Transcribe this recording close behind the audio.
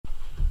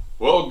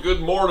Well, good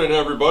morning,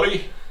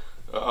 everybody.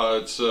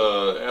 It's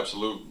an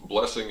absolute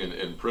blessing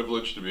and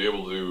privilege to be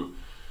able to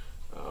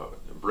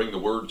bring the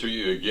word to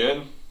you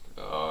again.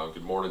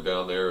 Good morning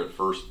down there at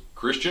First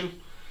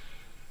Christian.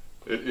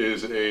 It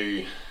is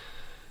a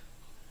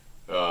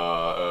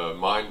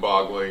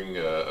mind-boggling,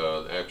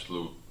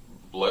 absolute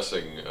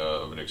blessing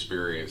of an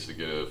experience to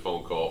get a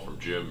phone call from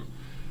Jim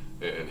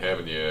and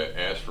having you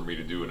ask for me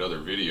to do another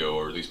video,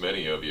 or at least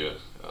many of you.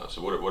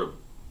 So what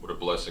a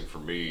blessing for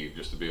me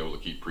just to be able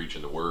to keep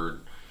preaching the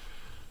word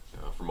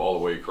from all the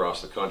way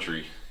across the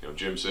country. You know,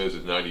 Jim says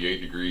it's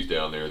 98 degrees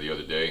down there the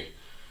other day.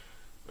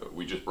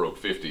 We just broke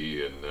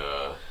 50 and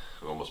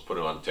almost put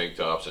on tank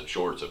tops and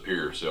shorts up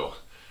here. So,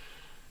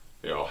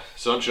 you know,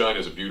 sunshine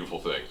is a beautiful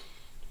thing.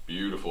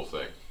 Beautiful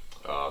thing.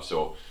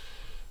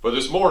 But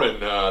this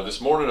morning I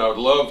would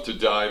love to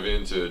dive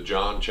into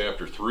John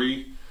chapter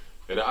 3,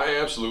 and I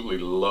absolutely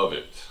love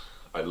it.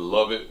 I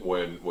love it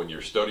when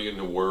you're studying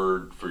the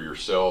Word for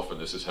yourself, and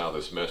this is how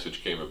this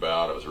message came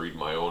about. I was reading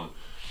my own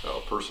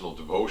personal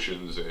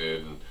devotions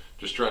and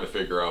just trying to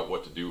figure out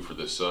what to do for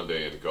this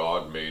Sunday, and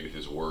God made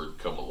His Word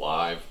come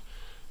alive.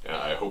 And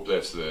I hope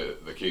that's the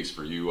case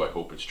for you. I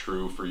hope it's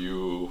true for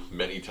you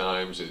many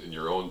times in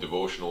your own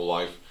devotional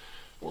life,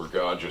 where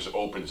God just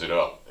opens it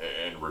up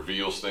and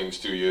reveals things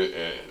to you,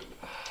 and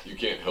you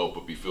can't help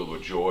but be filled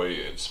with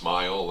joy and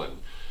smile.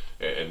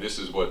 And this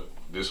is what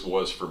this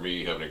was for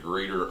me, having a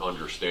greater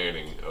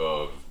understanding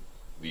of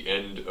the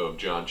end of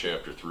John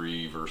chapter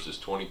 3, verses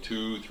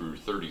 22 through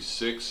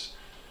 36.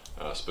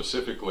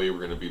 Specifically, we're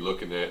going to be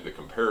looking at the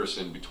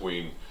comparison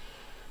between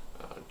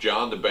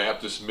John the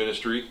Baptist's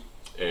ministry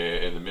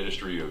and the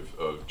ministry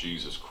of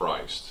Jesus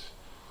Christ.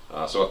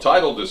 So I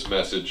titled this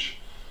message,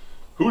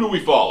 Who Do We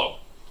Follow?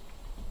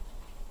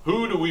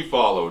 Who do we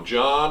follow,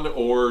 John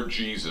or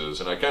Jesus?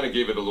 And I kind of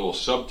gave it a little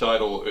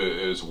subtitle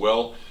as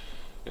well.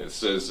 It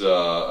says,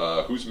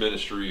 whose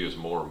ministry is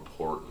more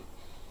important?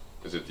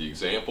 Is it the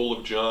example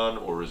of John,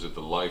 or is it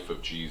the life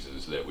of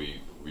Jesus that we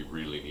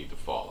really need to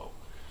follow?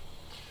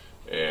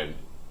 And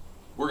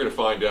we're going to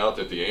find out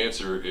that the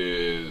answer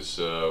is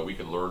we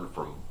can learn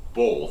from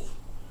both.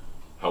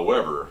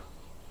 However,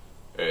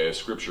 as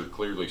Scripture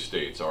clearly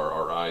states,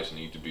 our eyes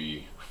need to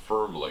be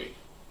firmly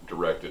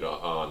directed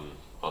on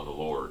the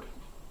Lord.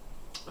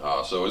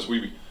 So as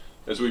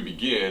we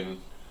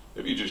begin,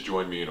 if you just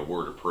join me in a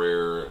word of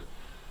prayer,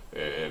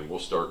 and we'll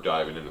start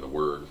diving into the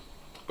Word.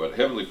 But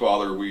Heavenly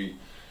Father, we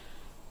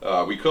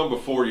come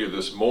before you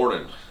this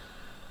morning,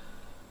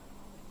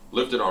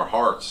 lifting our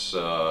hearts,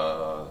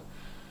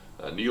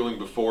 kneeling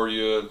before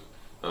you,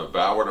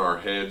 bowing our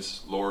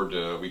heads. Lord,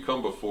 we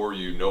come before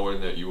you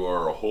knowing that you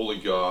are a holy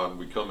God.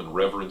 We come in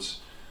reverence.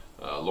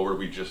 Lord,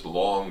 we just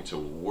long to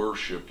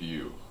worship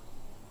you.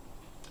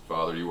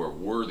 Father, you are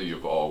worthy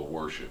of all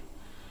worship.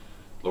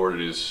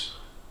 Lord, it is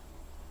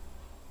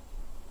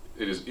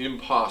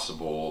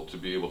impossible to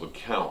be able to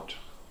count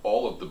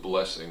all of the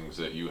blessings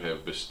that you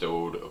have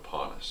bestowed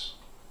upon us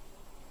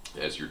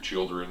as your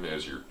children,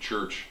 as your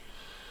church.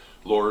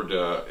 Lord,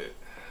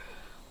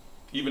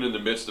 even in the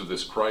midst of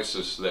this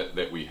crisis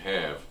that we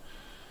have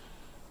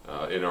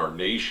in our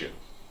nation,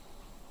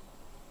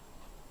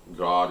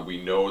 God,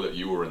 we know that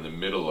you are in the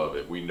middle of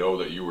it. We know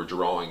that you are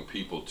drawing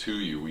people to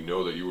you. We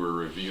know that you are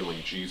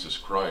revealing Jesus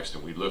Christ,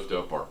 and we lift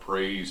up our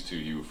praise to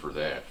you for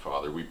that,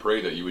 Father. We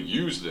pray that you would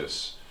use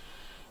this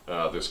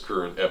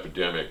current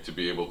epidemic to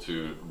be able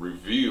to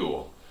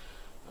reveal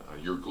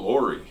your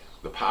glory,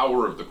 the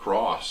power of the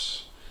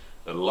cross,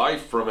 and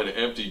life from an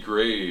empty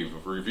grave.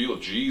 Reveal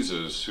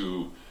Jesus,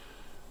 who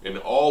in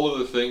all of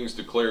the things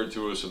declared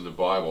to us in the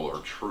Bible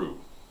are true,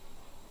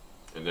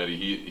 and that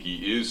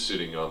he is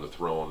sitting on the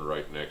throne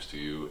right next to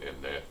you,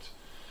 and that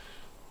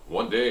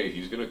one day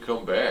he's going to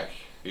come back.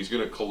 He's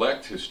going to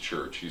collect his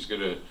church. He's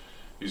going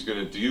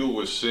to deal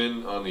with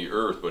sin on the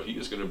earth, but he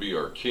is going to be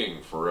our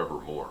king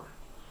forevermore.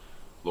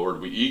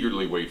 Lord, we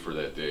eagerly wait for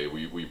that day.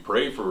 We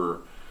pray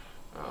for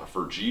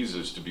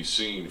Jesus to be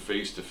seen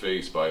face to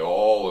face by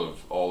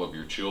all of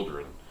your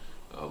children,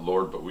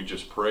 Lord. But we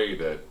just pray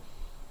that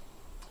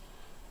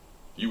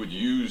you would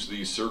use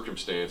these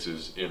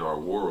circumstances in our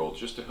world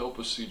just to help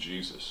us see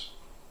Jesus.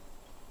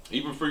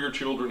 Even for your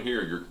children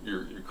here,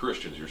 your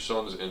Christians, your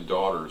sons and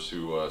daughters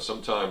who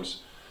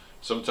sometimes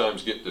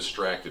get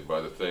distracted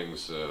by the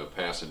things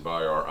passing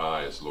by our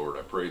eyes, Lord,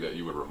 I pray that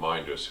you would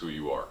remind us who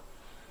you are,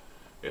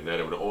 and that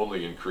it would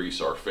only increase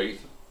our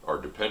faith, our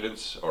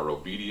dependence, our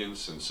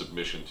obedience, and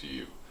submission to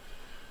you.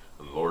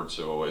 And Lord,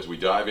 so as we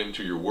dive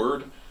into your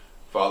word,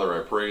 Father,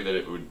 I pray that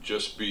it would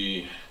just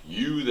be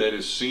you that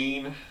is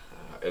seen,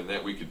 and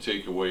that we could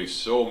take away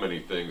so many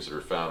things that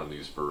are found in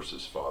these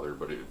verses, Father,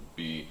 but it would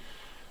be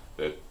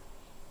that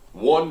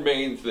one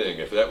main thing,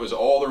 if that was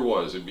all there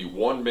was, it'd be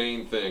one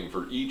main thing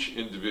for each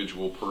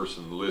individual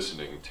person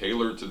listening,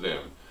 tailored to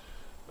them.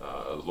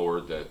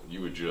 Lord, that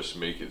you would just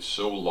make it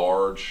so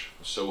large,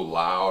 so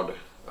loud,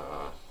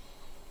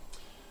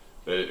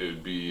 that it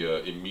would be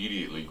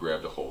immediately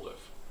grabbed a hold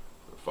of.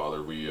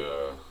 Father,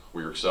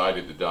 we're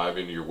excited to dive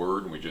into your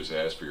word, and we just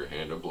ask for your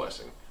hand of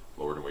blessing,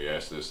 Lord, and we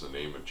ask this in the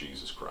name of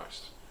Jesus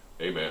Christ.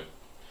 Amen.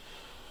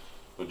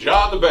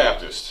 John the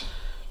Baptist.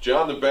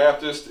 John the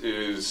Baptist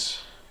is,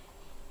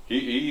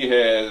 he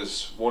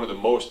has one of the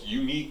most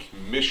unique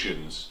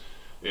missions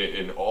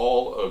in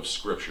all of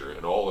Scripture,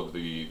 in all of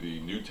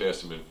the New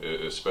Testament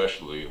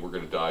especially, and we're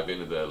going to dive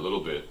into that a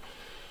little bit.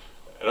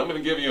 And I'm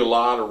going to give you a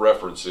lot of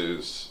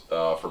references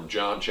from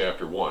John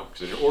chapter 1,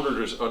 because in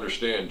order to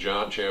understand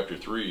John chapter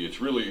 3, it's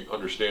really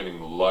understanding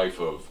the life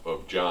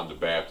of John the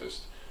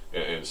Baptist.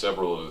 And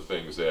several of the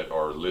things that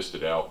are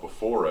listed out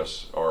before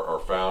us are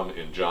found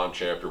in John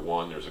chapter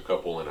 1. There's a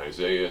couple in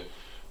Isaiah.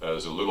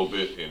 There's a little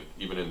bit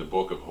even in the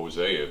book of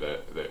Hosea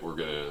that we're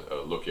going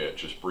to look at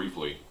just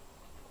briefly.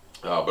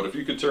 But if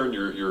you could turn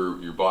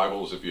your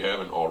Bibles, if you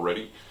haven't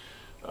already,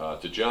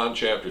 to John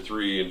chapter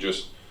 3 and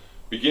just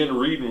begin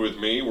reading with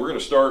me. We're going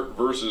to start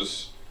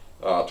verses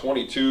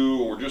 22.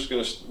 And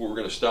we're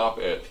going to stop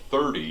at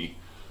 30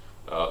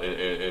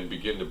 and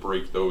begin to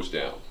break those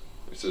down.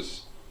 It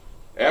says,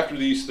 "After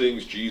these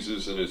things,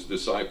 Jesus and his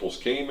disciples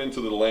came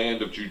into the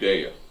land of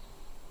Judea,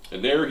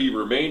 and there he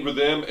remained with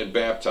them and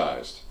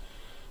baptized.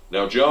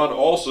 Now John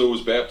also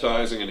was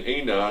baptizing in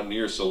Aenon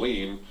near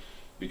Salim,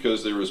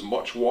 because there was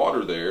much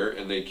water there,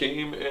 and they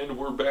came and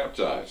were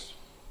baptized.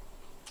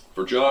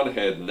 For John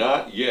had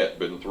not yet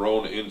been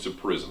thrown into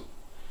prison.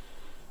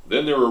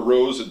 Then there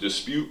arose a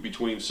dispute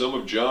between some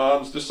of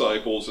John's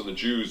disciples and the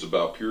Jews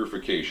about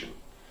purification.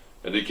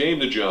 And they came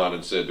to John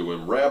and said to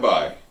him,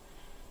 'Rabbi,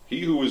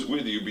 he who is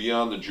with you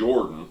beyond the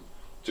Jordan,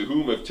 to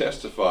whom have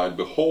testified,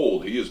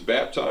 behold, he is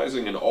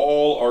baptizing, and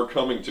all are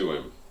coming to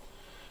him.'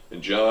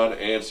 And John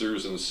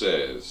answers and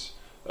says,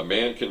 'A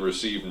man can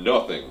receive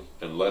nothing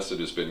unless it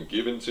has been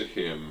given to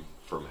him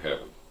from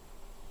heaven.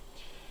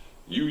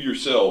 You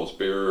yourselves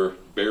bear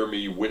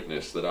me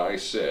witness that I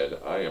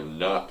said, I am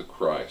not the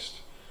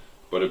Christ,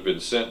 but have been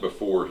sent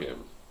before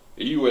him.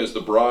 He who has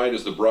the bride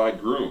is the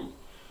bridegroom.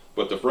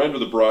 But the friend of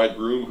the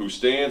bridegroom who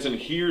stands and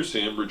hears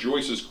him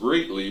rejoices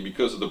greatly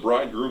because of the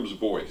bridegroom's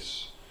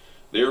voice.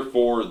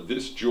 Therefore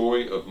this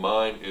joy of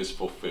mine is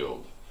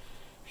fulfilled.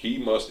 He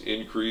must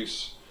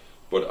increase,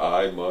 but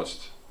I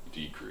must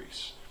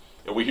decrease.'"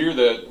 And we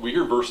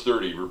hear verse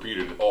 30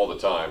 repeated all the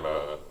time.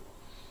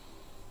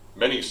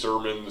 Many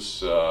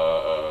sermons,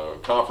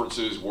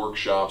 conferences,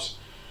 workshops,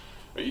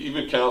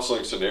 even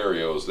counseling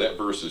scenarios, that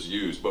verse is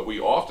used, but we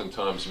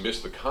oftentimes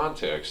miss the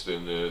context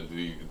and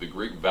the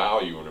great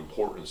value and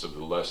importance of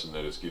the lesson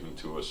that is given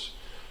to us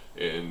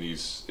in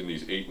these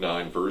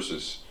 8-9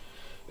 verses.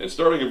 And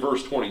starting in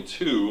verse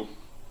 22,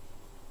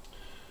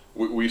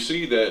 we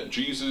see that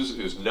Jesus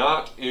is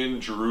not in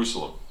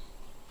Jerusalem.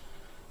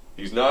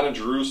 He's not in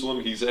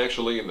Jerusalem. He's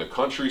actually in the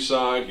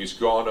countryside. He's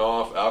gone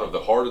off out of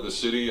the heart of the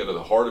city, out of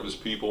the heart of his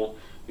people.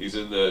 He's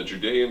in the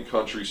Judean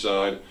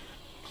countryside.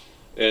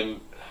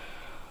 And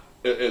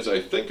as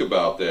I think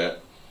about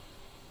that,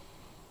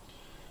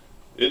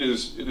 it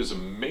is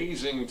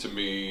amazing to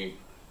me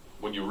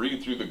when you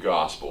read through the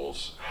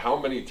Gospels how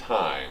many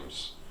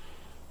times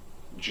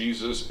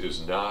Jesus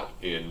is not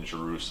in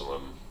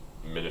Jerusalem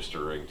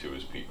ministering to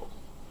his people.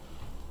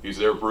 He's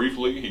there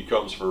briefly. He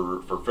comes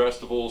for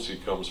festivals. He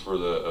comes for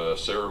the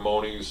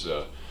ceremonies,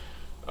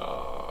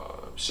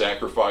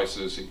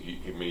 sacrifices.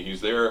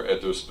 He's there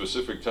at those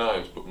specific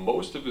times, but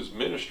most of his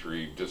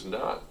ministry does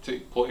not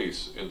take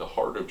place in the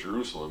heart of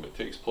Jerusalem. It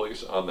takes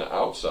place on the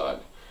outside.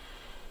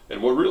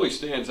 And what really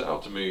stands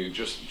out to me,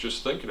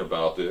 just thinking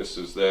about this,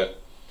 is that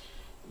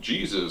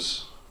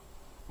Jesus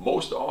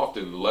most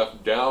often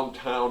left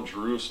downtown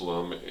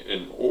Jerusalem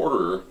in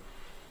order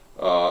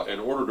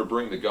to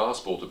bring the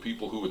gospel to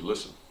people who would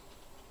listen,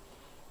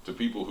 to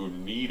people who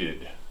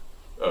needed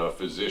a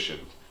physician,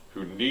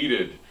 who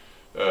needed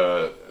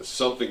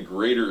something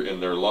greater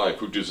in their life,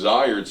 who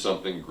desired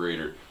something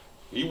greater.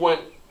 He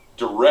went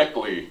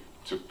directly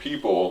to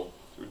people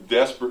who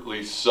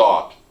desperately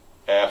sought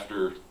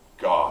after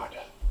God.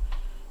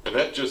 And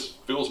that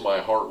just fills my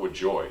heart with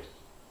joy,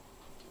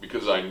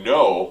 because I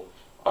know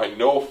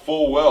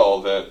full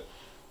well that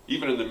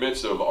even in the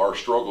midst of our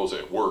struggles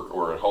at work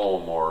or at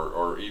home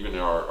or even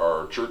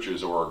our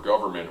churches or our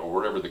government or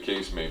whatever the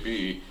case may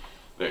be,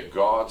 that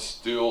God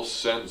still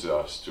sends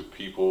us to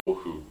people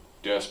who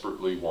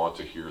desperately want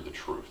to hear the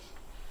truth.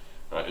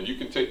 And you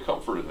can take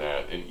comfort in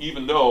that. And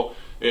even though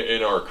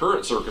in our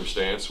current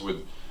circumstance,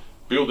 with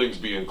buildings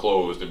being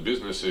closed and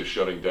businesses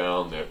shutting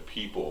down, that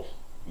people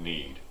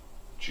need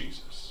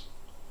Jesus.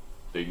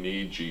 They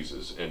need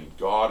Jesus, and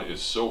God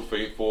is so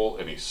faithful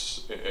and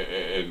He's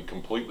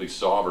completely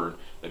sovereign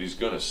that He's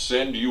going to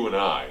send you and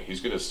I. He's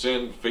going to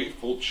send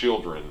faithful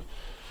children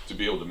to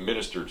be able to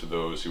minister to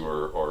those who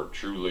are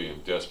truly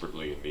and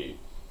desperately in need.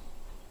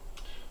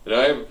 And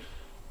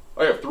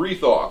I have three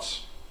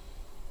thoughts.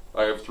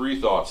 I have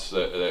three thoughts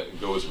that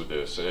goes with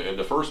this, and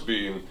the first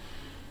being,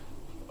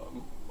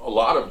 a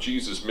lot of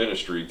Jesus'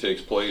 ministry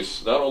takes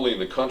place not only in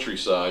the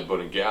countryside but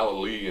in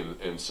Galilee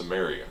and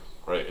Samaria.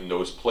 Right, in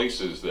those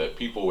places that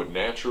people would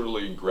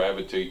naturally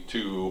gravitate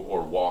to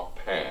or walk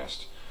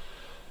past.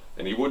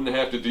 And He wouldn't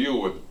have to deal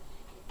with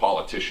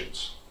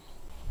politicians.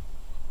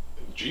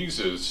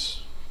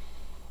 Jesus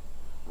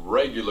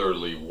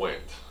regularly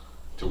went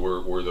to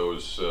where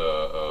those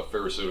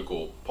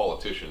parasitical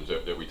politicians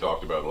that we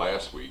talked about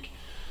last week,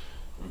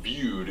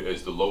 viewed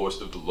as the lowest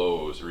of the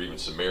lows, or even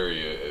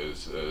Samaria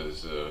as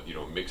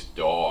mixed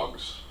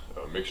dogs,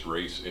 mixed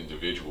race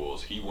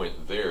individuals. He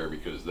went there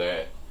because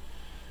that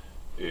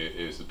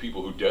is the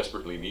people who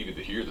desperately needed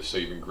to hear the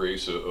saving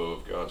grace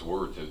of God's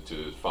word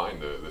to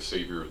find the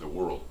Savior of the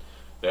world.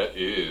 That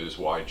is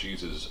why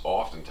Jesus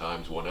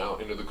oftentimes went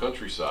out into the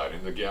countryside,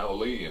 into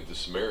Galilee, into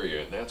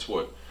Samaria, and that's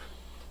what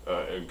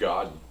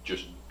God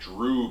just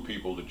drew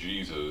people to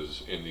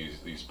Jesus in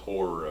these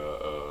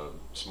poor,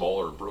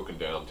 smaller, broken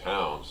down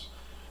towns,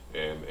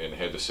 and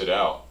had to sit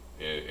out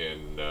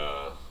in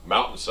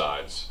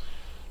mountainsides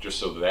just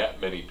so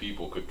that many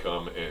people could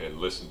come and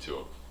listen to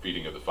him.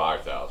 Feeding of the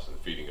 5,000,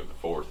 feeding of the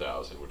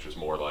 4,000, which is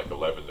more like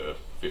 11 to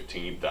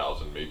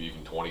 15,000, maybe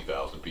even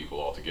 20,000 people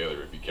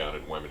altogether if you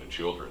counted women and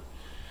children.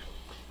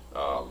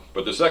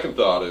 But the second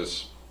thought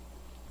is,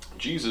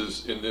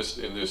 Jesus in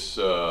this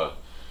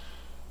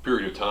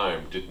period of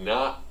time did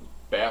not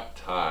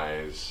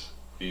baptize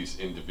these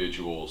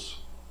individuals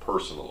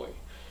personally.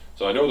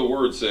 So I know the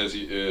word says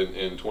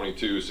in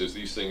 22, it says,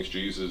 these things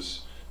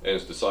Jesus and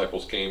his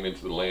disciples came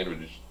into the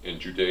land in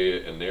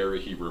Judea, and there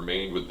he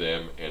remained with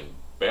them and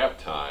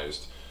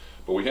baptized.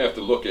 But we have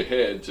to look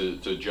ahead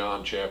to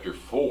John chapter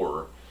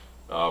 4,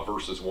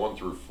 verses 1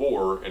 through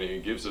 4, and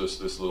it gives us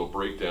this little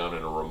breakdown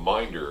and a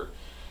reminder.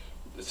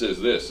 It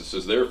says this, it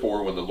says,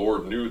 therefore, when the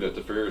Lord knew that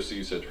the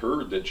Pharisees had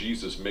heard that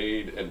Jesus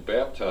made and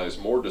baptized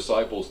more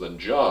disciples than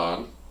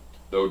John,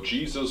 though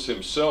Jesus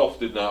himself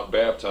did not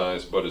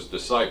baptize but his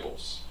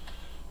disciples.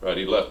 Right,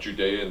 he left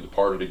Judea and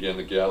departed again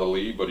to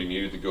Galilee, but he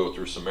needed to go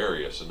through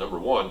Samaria. So number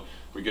one,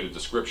 we get a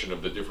description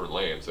of the different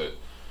lands that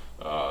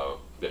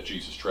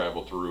Jesus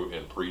traveled through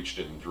and preached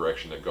in the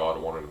direction that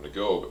God wanted him to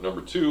go. But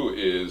number two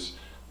is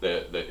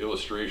that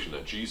illustration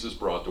that Jesus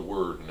brought the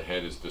word and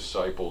had his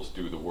disciples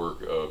do the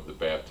work of the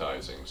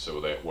baptizing,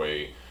 so that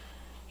way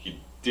he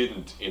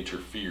didn't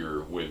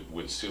interfere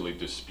with silly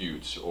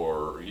disputes,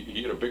 or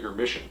he had a bigger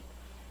mission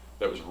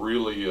that was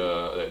really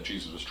that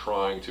Jesus was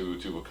trying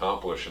to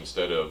accomplish,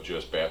 instead of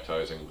just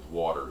baptizing with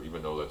water,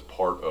 even though that's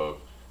part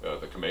of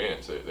the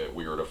commands that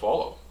we are to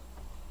follow.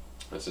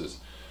 This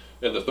is,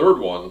 and the third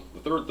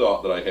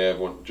thought that I have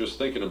when just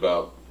thinking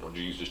about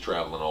Jesus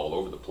traveling all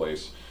over the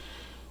place,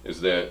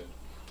 is that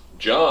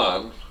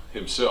John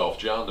himself,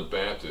 John the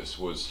Baptist,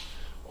 was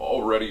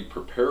already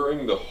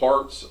preparing the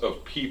hearts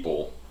of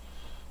people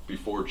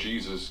before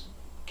Jesus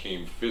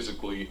came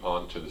physically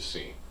onto the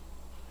scene.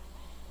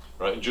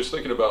 Right? And just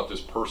thinking about this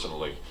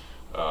personally,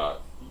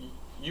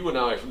 you and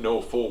I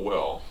know full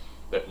well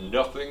that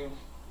nothing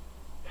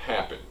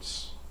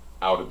happens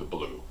out of the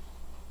blue,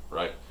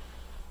 right?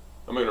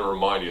 I'm going to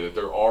remind you that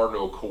there are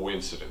no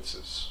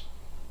coincidences.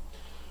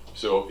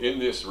 So in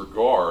this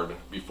regard,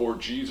 before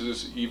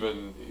Jesus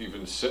even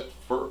set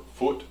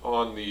foot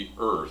on the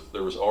earth,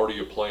 there was already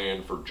a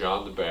plan for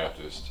John the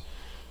Baptist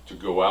to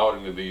go out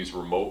into these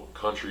remote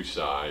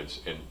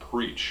countrysides and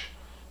preach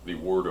the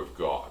Word of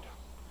God,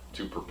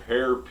 to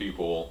prepare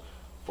people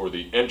for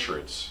the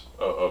entrance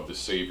of the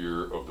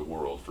Savior of the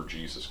world, for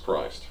Jesus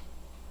Christ.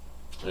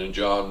 And in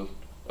John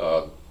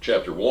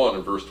chapter 1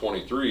 and verse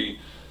 23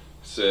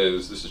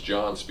 says, this is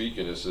John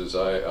speaking, it says,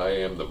 I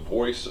am the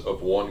voice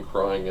of one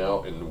crying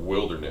out in the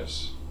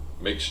wilderness,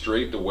 make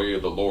straight the way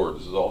of the Lord.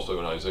 This is also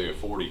in Isaiah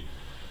 40,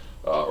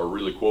 or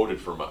really quoted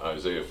from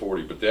Isaiah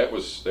 40, but that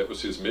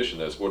was his mission.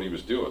 That's what he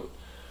was doing.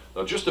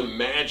 Now just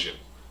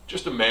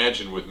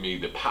imagine with me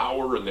the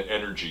power and the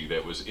energy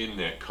that was in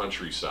that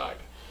countryside.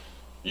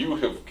 You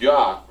have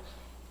got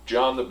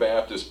John the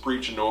Baptist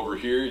preaching over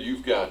here,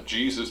 you've got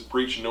Jesus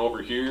preaching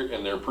over here,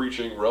 and they're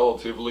preaching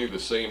relatively the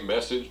same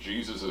message.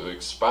 Jesus is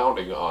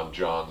expounding on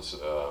John's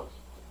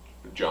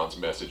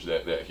message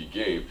that he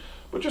gave.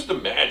 But just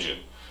imagine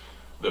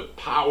the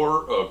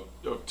power of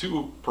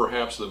two,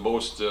 perhaps the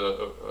most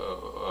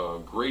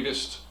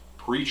greatest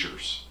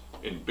preachers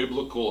in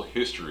biblical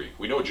history.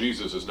 We know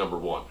Jesus is number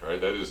one, right?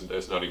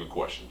 That's not even a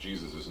question.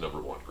 Jesus is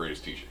number one,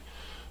 greatest teacher.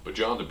 But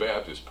John the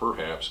Baptist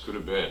perhaps could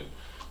have been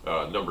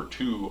number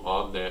two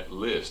on that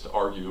list.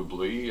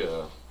 Arguably,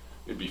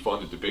 it'd be fun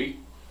to debate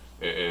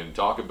and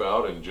talk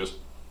about and just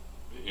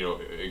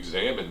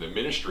examine the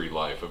ministry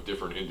life of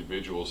different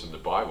individuals in the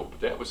Bible. But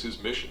that was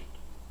his mission: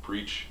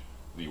 preach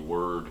the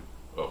Word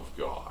of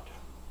God,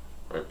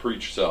 right?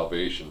 Preach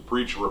salvation,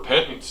 preach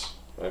repentance,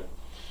 right?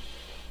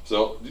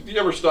 So, did you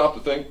ever stop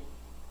to think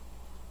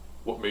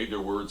what made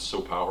their words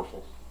so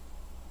powerful?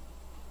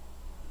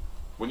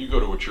 When you go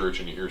to a church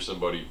and you hear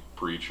somebody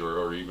preach,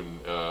 or even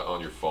on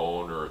your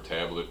phone or a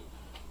tablet,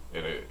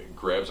 and it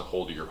grabs a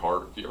hold of your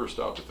heart, do you ever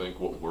stop to think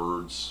what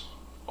words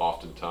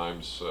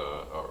oftentimes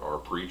are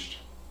preached?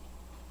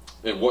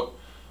 And what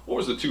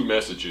was the two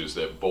messages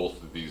that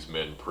both of these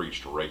men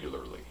preached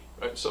regularly?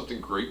 Right? Something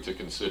great to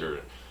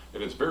consider,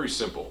 and it's very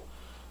simple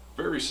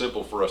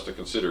for us to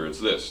consider. It's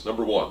this: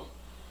 number one,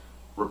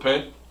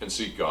 repent and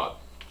seek God.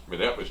 I mean,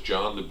 that was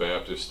John the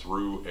Baptist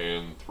through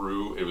and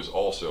through. It was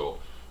also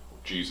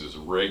Jesus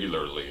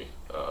regularly.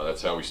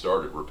 That's how he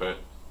started: repent,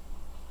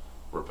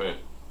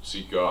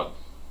 seek God.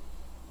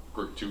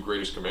 two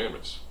greatest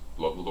commandments.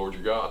 Love the Lord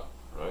your God,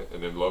 right?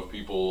 And then love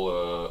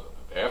people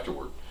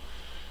afterward.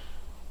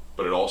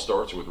 But it all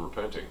starts with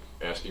repenting,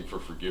 asking for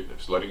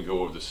forgiveness, letting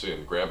go of the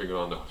sin, grabbing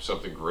on to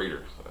something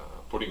greater,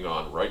 putting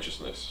on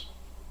righteousness.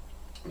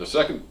 And the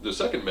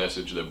second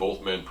message that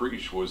both men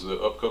preached was the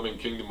upcoming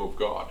kingdom of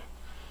God.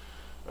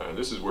 And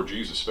this is where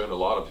Jesus spent a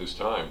lot of his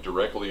time.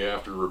 Directly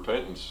after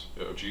repentance,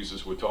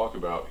 Jesus would talk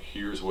about,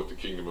 here's what the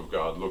kingdom of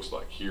God looks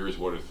like. Here's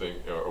what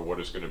what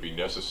is going to be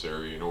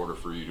necessary in order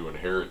for you to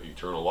inherit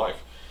eternal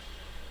life.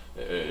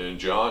 And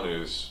John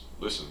is,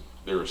 listen,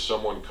 there is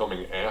someone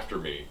coming after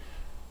me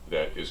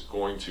that is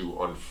going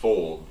to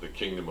unfold the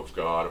kingdom of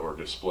God or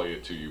display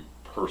it to you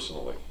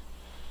personally.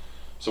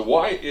 So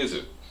why is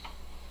it,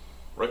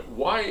 right?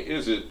 Why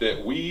is it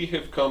that we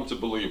have come to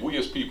believe, we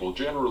as people,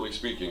 generally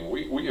speaking,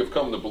 we have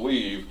come to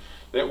believe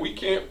that we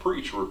can't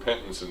preach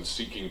repentance and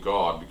seeking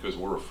God because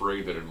we're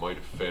afraid that it might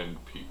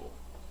offend people?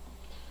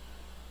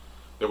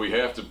 That we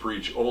have to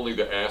preach only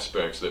the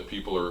aspects that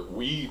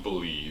we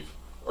believe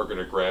are going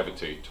to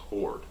gravitate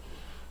toward.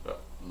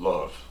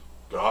 Love.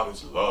 God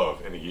is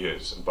love, and he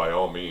is. And by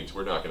all means,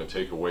 we're not going to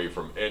take away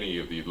from any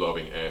of the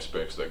loving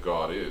aspects that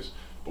God is.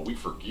 But we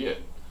forget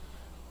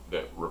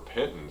that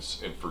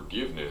repentance and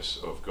forgiveness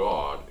of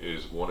God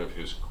is one of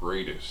his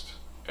greatest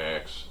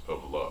acts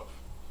of love.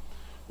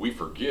 We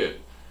forget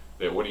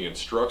that when he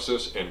instructs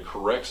us and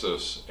corrects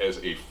us as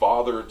a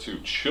father to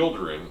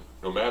children,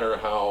 no matter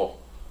how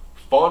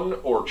fun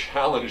or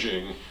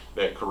challenging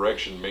that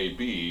correction may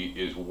be,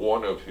 is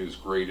one of his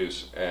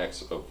greatest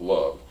acts of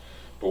love.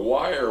 But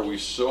why are we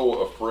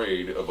so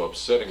afraid of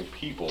upsetting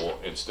people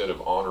instead of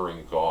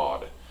honoring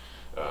God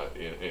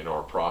in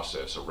our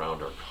process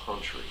around our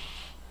country?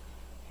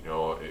 You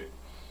know,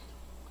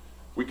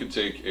 we could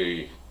take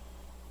a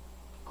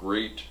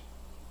great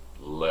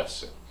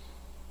lesson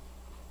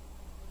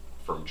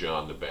from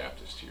John the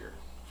Baptist here,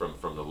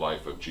 from the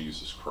life of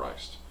Jesus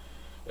Christ.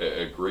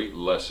 A great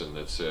lesson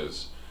that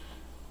says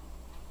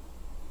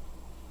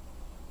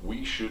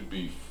we should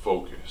be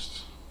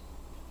focused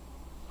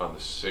on the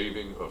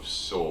saving of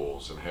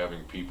souls and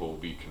having people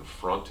be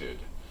confronted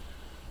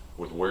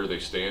with where they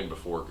stand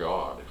before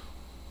God,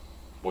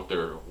 what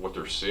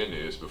their sin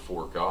is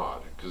before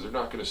God, because they're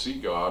not going to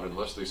see God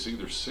unless they see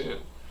their sin.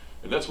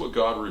 And that's what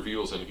God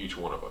reveals in each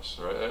one of us,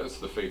 right? That's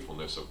the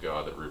faithfulness of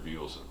God that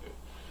reveals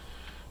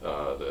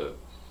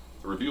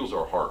reveals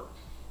our heart.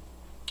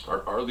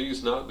 Are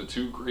these not the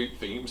two great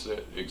themes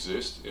that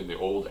exist in the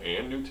Old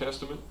and New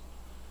Testament?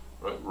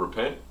 Right?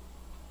 Repent,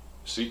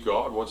 seek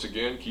God once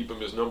again, keep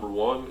him as number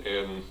one,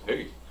 and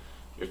hey,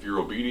 if you're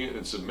obedient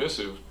and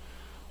submissive,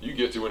 you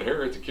get to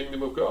inherit the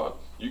kingdom of God.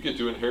 You get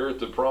to inherit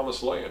the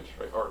promised land.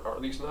 Right?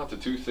 Are these not the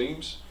two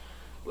themes?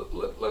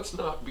 Let's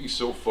not be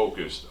so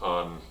focused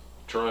on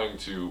trying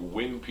to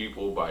win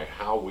people by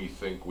how we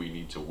think we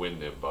need to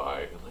win them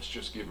by, and let's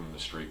just give them the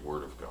straight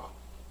word of God.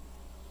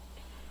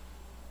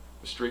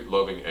 The straight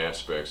loving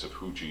aspects of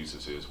who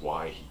Jesus is,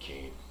 why he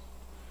came,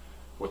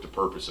 what the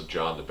purpose of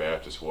John the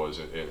Baptist was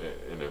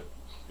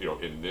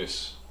in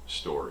this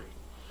story.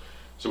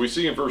 So we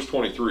see in verse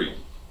 23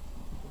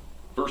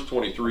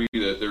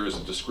 that there is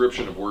a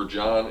description of where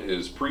John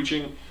is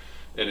preaching,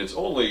 and it's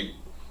only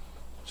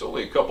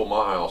a couple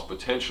miles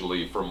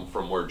potentially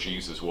from where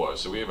Jesus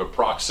was. So we have a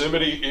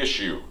proximity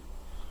issue,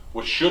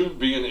 which shouldn't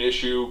be an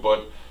issue,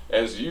 but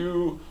as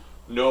you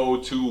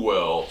know too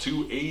well,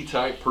 two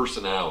A-type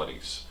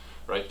personalities,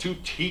 right? Two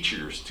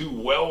teachers, two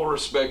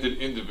well-respected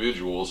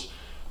individuals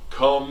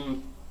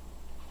come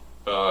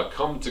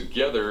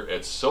together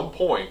at some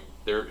point.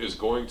 There is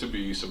going to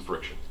be some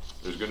friction.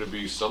 There's going to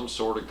be some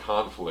sort of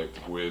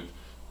conflict with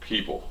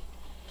people.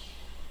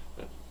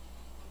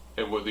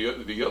 And what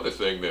the other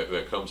thing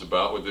that comes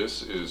about with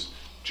this is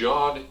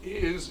John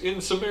is in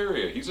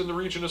Samaria. He's in the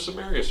region of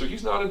Samaria, so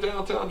he's not in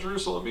downtown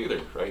Jerusalem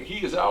either, right?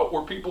 He is out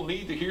where people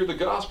need to hear the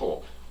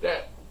gospel.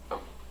 That,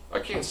 I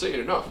can't say it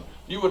enough.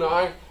 You and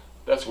I,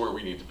 that's where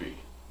we need to be.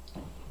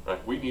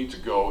 Right? We need to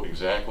go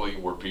exactly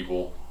where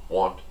people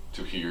want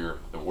to hear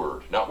the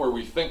word. Not where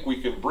we think we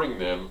can bring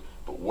them,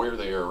 but where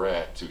they are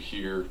at to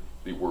hear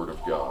the word of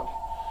God.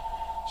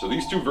 So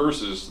these two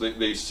verses,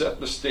 they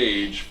set the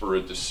stage for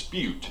a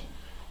dispute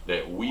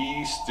that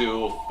we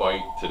still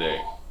fight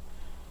today.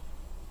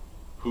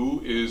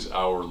 Who is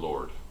our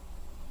Lord?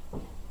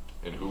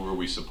 And who are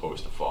we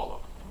supposed to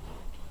follow?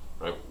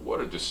 Right?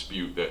 What a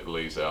dispute that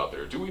lays out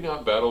there. Do we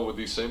not battle with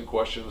these same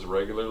questions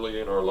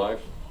regularly in our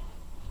life?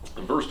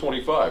 In verse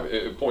 25,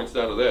 it points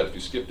down to that. If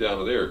you skip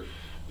down to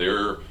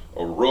there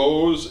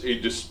arose a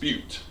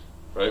dispute,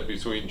 right,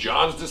 between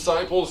John's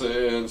disciples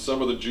and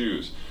some of the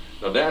Jews.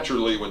 Now,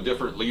 naturally, when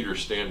different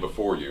leaders stand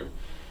before you,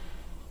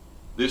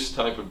 this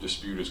type of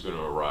dispute is going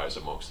to arise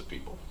amongst the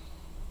people.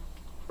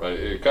 Right?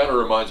 It kind of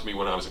reminds me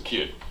when I was a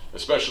kid,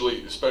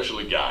 especially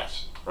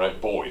guys, right,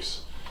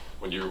 boys.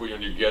 When you're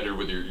together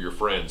with your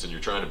friends and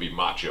you're trying to be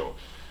macho.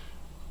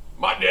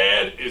 My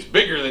dad is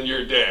bigger than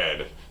your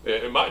dad,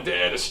 and my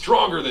dad is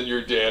stronger than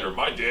your dad, or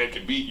my dad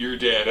can beat your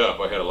dad up.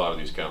 I had a lot of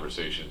these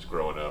conversations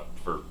growing up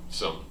for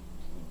some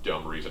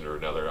dumb reason or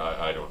another.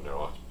 I don't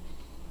know.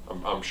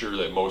 I'm sure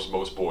that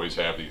most boys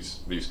have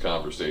these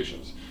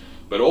conversations.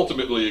 But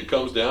ultimately it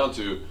comes down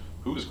to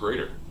who is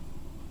greater?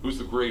 Who's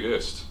the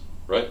greatest,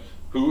 right?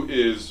 Who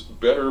is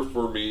better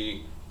for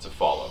me to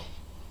follow?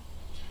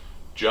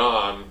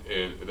 John,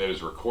 that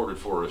is recorded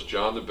for us,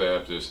 John the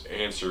Baptist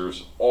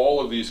answers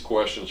all of these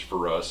questions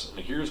for us,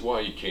 and here's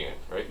why you can,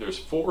 right? There's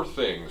 4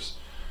 things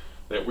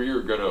that we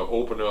are going to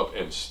open up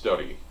and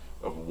study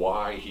of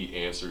why he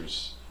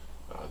answers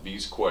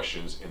these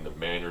questions in the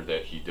manner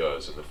that he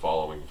does in the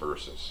following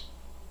verses.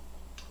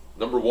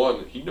 Number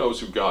 1, he knows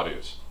who God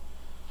is.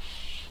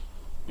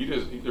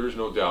 There's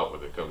no doubt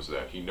when it comes to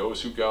that. He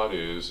knows who God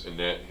is and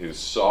that his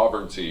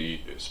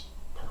sovereignty is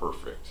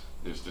perfect.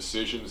 His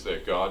decisions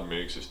that God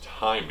makes, his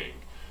timing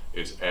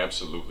is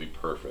absolutely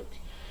perfect.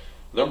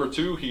 Number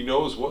 2, he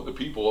knows what the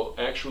people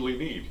actually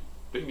need.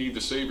 They need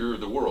the Savior of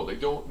the world. They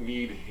don't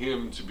need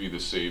him to be the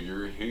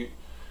Savior.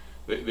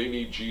 They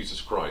need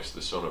Jesus Christ,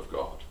 the Son of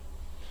God.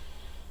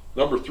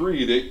 Number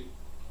 3,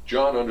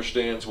 John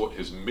understands what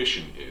his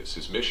mission is.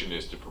 His mission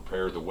is to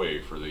prepare the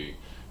way for the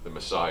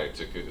Messiah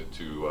to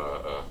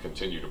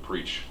continue to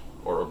preach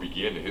or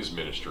begin his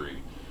ministry,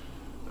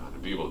 to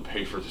be able to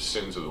pay for the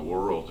sins of the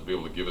world, to be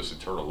able to give us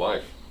eternal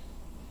life.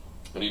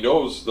 And he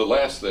knows the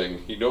last thing,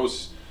 he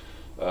knows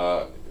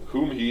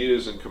whom he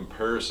is in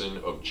comparison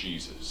of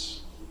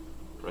Jesus.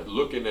 Right?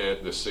 Looking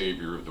at the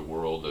Savior of the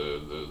world,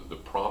 the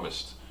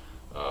promised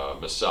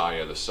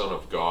Messiah, the Son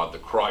of God, the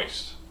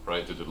Christ,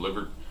 right? The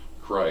delivered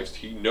Christ.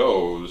 He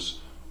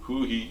knows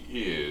who he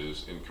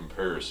is in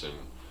comparison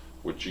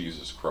with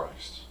Jesus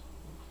Christ.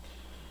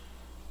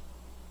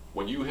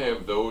 When you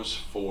have those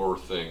 4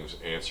 things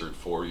answered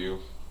for you,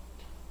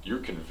 your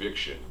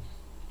conviction,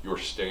 your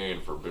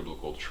stand for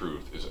biblical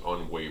truth is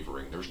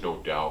unwavering. There's no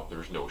doubt,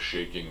 there's no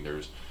shaking,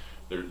 there's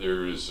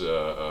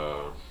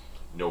no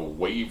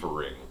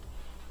wavering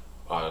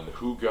on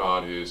who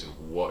God is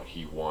and what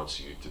he wants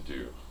you to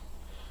do.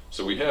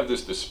 So we have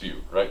this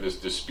dispute, right? This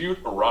dispute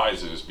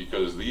arises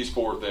because these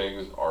 4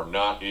 things are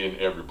not in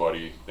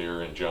everybody.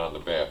 They're in John the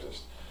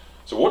Baptist.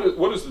 So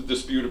what does the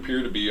dispute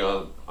appear to be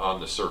on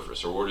the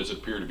surface, or what does it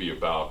appear to be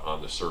about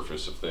on the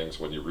surface of things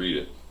when you read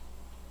it?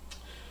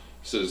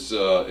 It says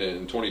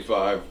in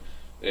 25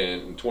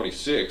 and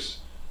 26,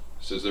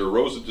 it says, there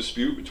arose a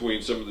dispute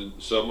between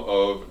some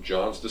of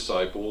John's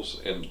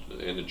disciples and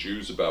the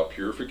Jews about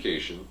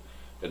purification,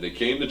 and they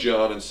came to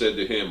John and said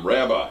to him,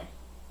 Rabbi,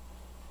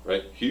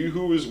 right, he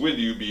who is with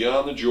you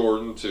beyond the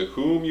Jordan, to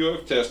whom you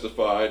have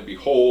testified,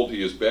 behold,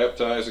 he is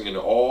baptizing, and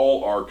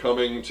all are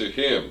coming to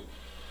him.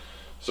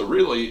 So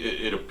really,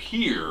 it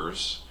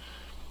appears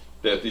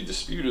that the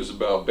dispute is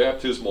about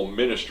baptismal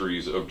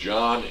ministries of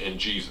John and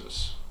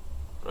Jesus.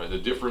 Right? The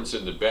difference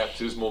in the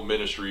baptismal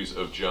ministries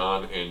of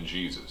John and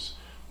Jesus.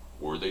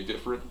 Were they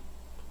different?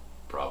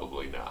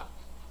 Probably not.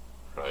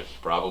 Right?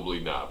 Probably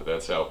not, but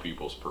that's how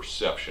people's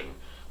perception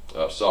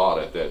saw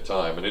it at that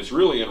time. And it's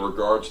really in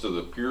regards to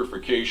the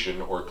purification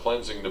or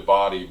cleansing the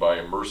body by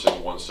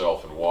immersing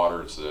oneself in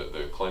water. It's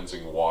the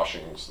cleansing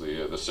washings,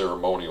 the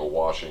ceremonial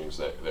washings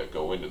that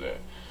go into that.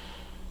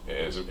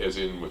 As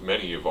in with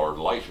many of our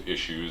life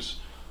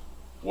issues,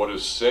 what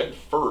is said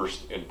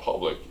first in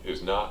public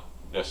is not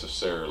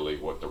necessarily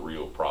what the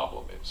real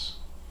problem is.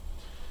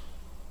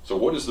 So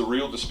what is the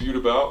real dispute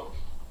about?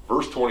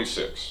 Verse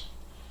 26,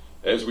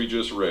 as we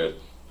just read,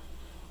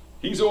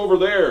 he's over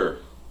there,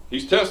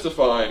 he's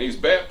testifying, he's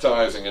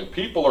baptizing, and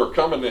people are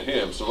coming to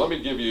him. So let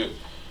me give you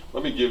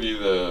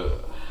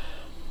the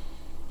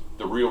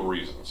real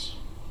reasons.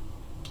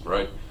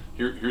 Right?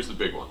 Here's the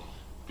big one.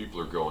 People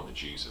are going to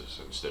Jesus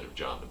instead of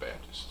John the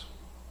Baptist,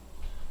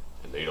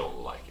 and they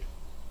don't like it.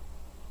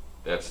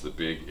 That's the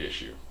big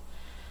issue.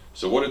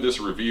 So what did this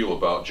reveal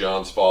about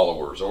John's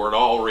followers, or in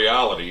all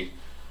reality,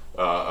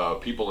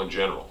 people in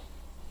general?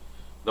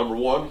 Number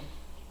 1,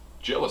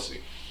 jealousy.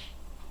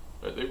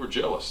 Right? They were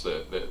jealous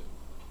that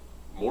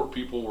more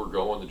people were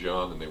going to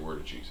John than they were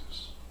to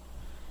Jesus.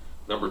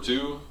 Number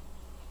 2,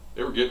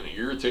 they were getting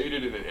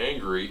irritated and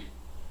angry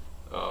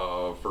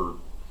for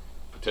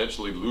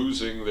potentially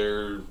losing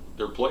their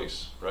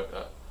place, right?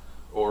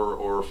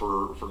 Or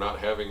for not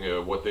having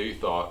what they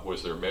thought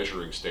was their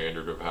measuring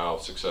standard of how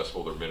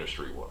successful their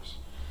ministry was.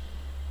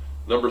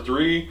 Number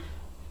 3,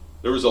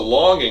 there was a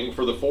longing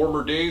for the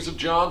former days of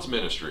John's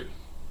ministry.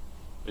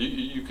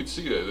 You could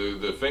see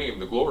the fame,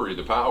 the glory,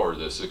 the power,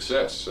 the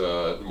success.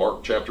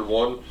 Mark chapter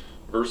 1,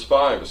 verse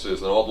 5, it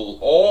says, and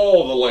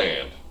all the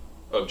land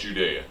of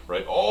Judea,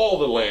 right? All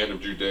the land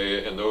of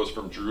Judea and those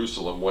from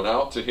Jerusalem went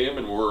out to him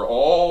and were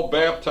all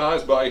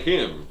baptized by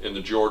him in the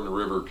Jordan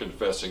River,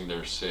 confessing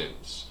their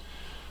sins.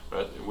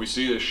 Right? And we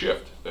see a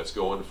shift that's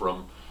going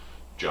from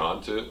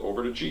John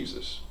over to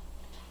Jesus.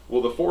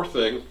 Well, the 4th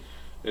thing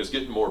is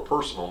getting more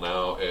personal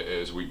now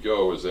as we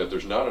go, is that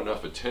there's not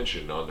enough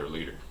attention on their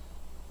leader.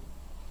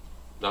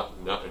 Not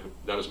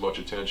as much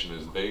attention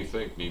as they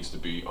think needs to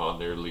be on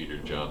their leader,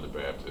 John the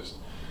Baptist.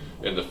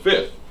 And the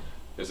 5th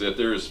is that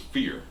there is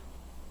fear.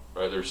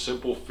 Right? There's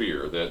simple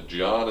fear that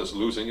John is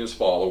losing his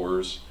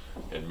followers,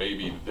 and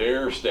maybe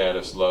their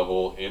status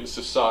level in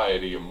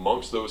society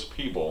amongst those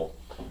people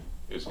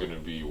is going to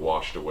be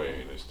washed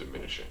away and is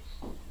diminishing.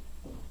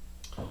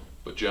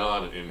 But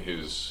John, in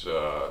his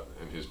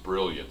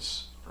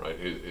brilliance, right,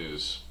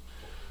 his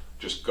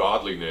just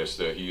godliness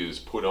that he has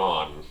put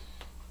on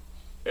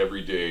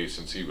every day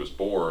since he was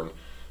born,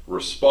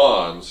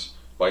 responds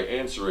by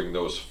answering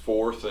those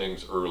four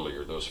things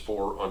earlier, those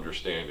four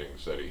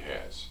understandings that he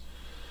has.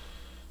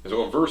 And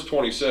so in verse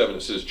 27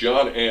 it says,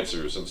 John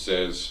answers and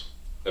says,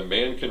 a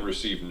man can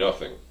receive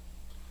nothing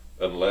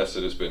unless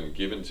it has been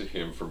given to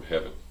him from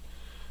heaven.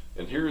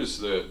 And here is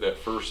that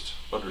first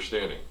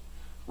understanding,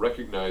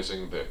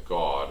 recognizing that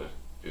God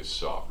is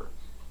sovereign,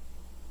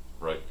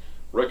 right?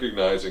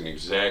 Recognizing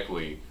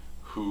exactly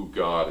who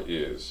God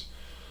is.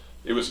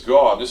 It was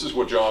God, this is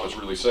what John is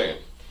really saying.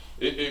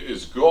 It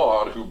is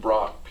God who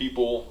brought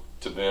people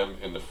to them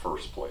in the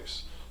first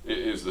place. It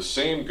is the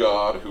same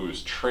God who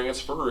is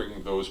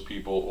transferring those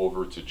people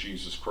over to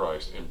Jesus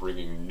Christ and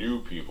bringing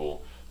new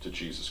people to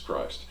Jesus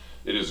Christ.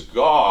 It is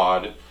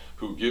God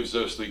who gives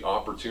us the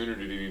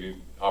opportunity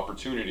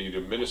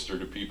to minister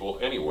to people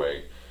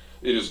anyway.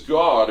 It is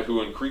God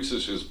who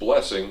increases his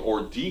blessing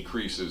or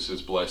decreases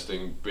his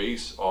blessing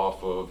based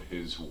off of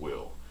his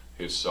will,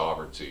 his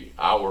sovereignty,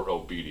 our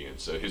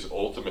obedience, his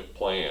ultimate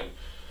plan.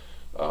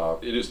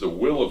 It is the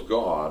will of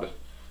God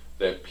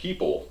that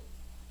people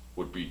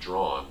would be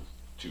drawn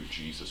to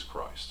Jesus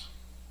Christ.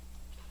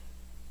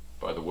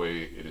 By the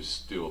way, it is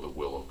still the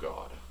will of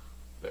God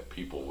that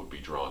people would be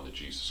drawn to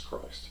Jesus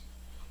Christ.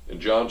 In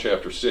John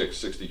chapter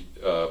 6,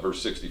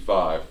 verse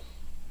 65,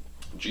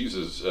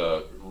 Jesus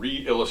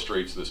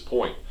re-illustrates this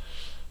point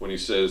when he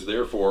says,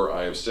 therefore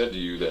I have said to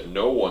you that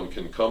no one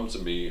can come to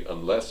me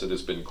unless it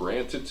has been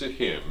granted to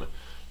him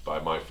by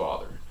my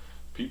Father.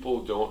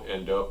 People don't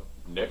end up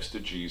next to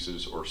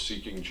Jesus or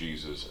seeking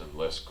Jesus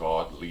unless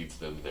God leads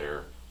them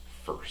there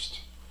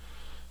first.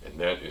 And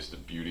that is the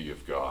beauty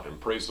of God. And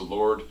praise the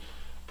Lord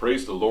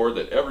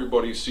that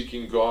everybody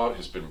seeking God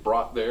has been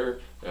brought there.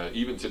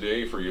 Even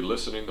today, for you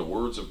listening, the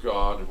words of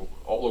God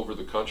all over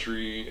the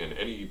country, in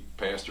any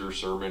pastor,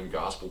 sermon,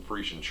 gospel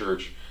preaching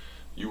church,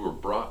 you were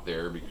brought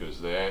there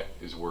because that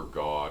is where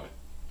God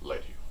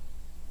led you.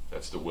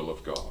 That's the will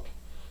of God.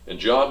 And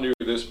John knew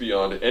this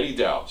beyond any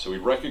doubt. So he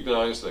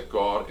recognized that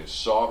God is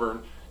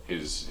sovereign.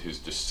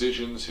 His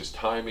decisions, his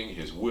timing,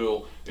 his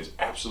will is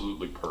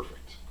absolutely perfect.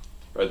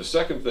 Right? The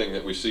second thing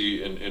that we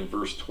see in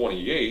verse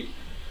 28,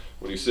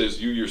 when he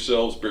says, you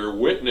yourselves bear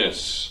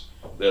witness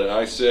that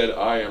I said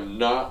I am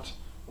not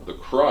the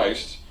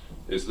Christ,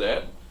 is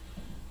that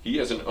he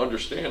has an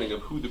understanding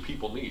of who the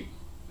people need.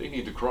 They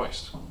need the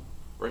Christ.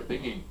 Right? They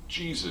need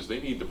Jesus. They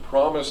need the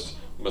promised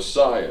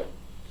Messiah.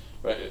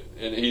 Right?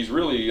 And he's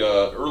really,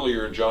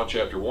 earlier in John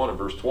chapter 1 and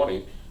verse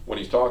 20, when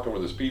he's talking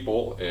with his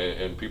people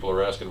and people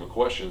are asking him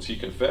questions, he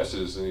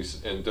confesses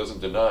and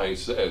doesn't deny. He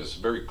says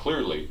very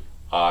clearly,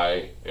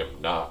 I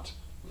am not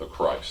the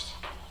Christ.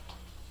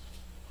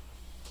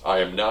 I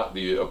am not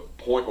the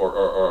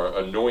or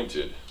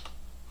anointed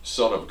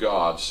Son of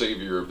God,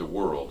 Savior of the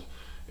world.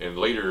 And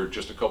later,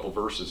 just a couple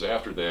verses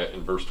after that,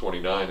 in verse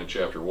 29 in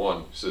chapter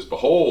 1, he says,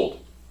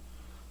 behold,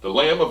 the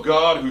Lamb of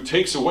God who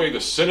takes away the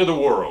sin of the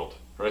world.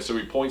 Right? So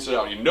he points it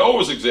out. He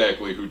knows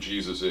exactly who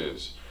Jesus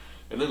is.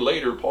 And then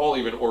later, Paul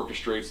even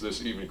orchestrates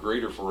this even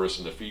greater for us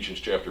in Ephesians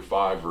chapter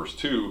 5, verse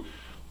 2,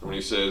 when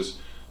he says,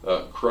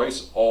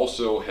 Christ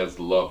also has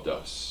loved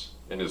us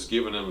and has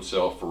given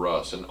himself for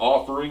us, an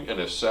offering and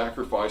a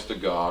sacrifice to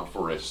God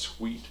for a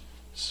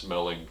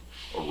sweet-smelling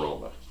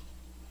aroma.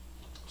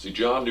 See,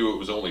 John knew it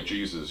was only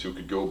Jesus who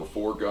could go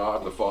before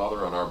God the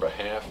Father on our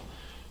behalf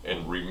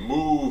and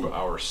remove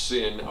our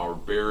sin, our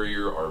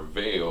barrier, our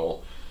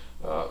veil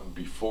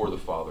before the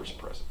Father's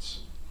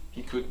presence.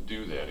 He couldn't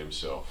do that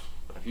himself.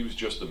 He was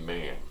just a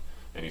man,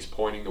 and he's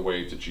pointing the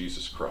way to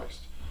Jesus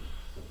Christ.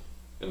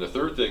 And the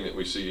third thing that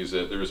we see is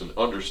that there's an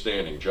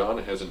understanding. John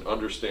has an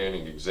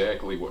understanding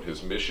exactly what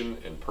his mission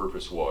and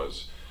purpose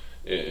was.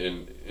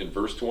 In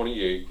verse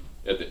 28,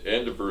 at the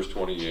end of verse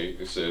 28,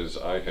 it says,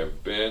 I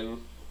have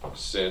been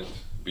sent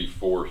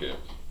before him.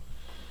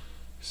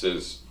 It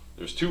says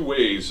there's two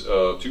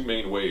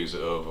main ways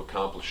of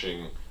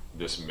accomplishing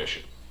this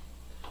mission.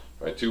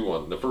 Right,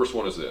 the first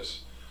one is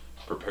this: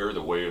 prepare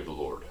the way of the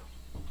Lord.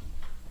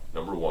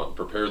 Number one,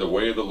 prepare the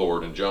way of the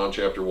Lord. In John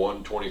chapter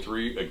 1,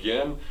 23,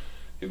 again,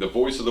 the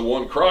voice of the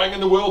one crying in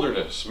the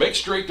wilderness, make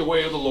straight the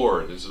way of the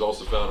Lord. This is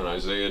also found in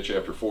Isaiah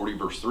chapter 40,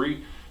 verse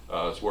 3.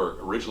 That's where it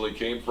originally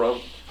came from.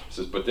 It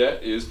says, but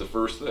that is the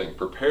first thing.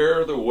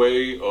 Prepare the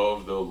way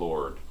of the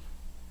Lord.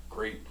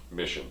 Great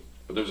mission.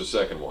 But there's a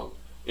second one.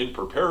 In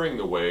preparing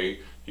the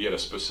way, he had a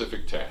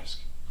specific task.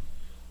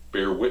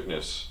 Bear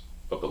witness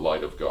of the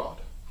light of God,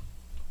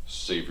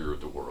 Savior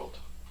of the world.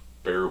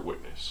 Bear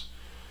witness.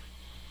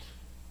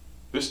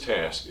 This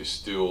task is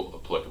still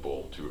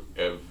applicable to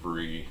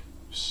every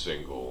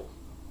single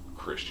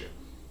Christian.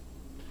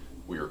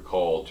 We are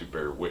called to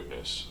bear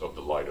witness of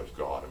the light of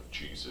God, of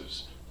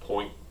Jesus.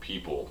 Point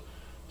people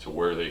to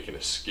where they can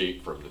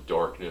escape from the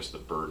darkness, the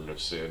burden of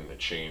sin, the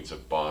chains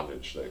of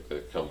bondage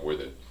that come with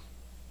it.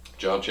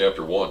 John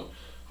chapter 1,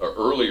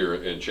 earlier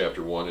in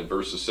chapter 1, in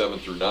verses 7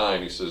 through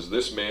 9, he says,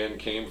 "This man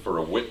came for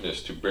a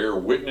witness, to bear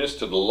witness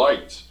to the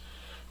light,"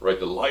 right?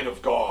 The light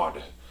of God.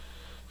 It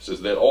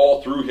says that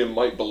all through him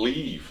might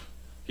believe.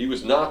 He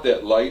was not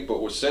that light,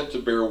 but was sent to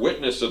bear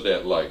witness of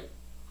that light.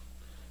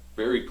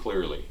 Very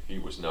clearly, he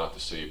was not the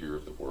Savior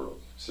of the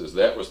world. It says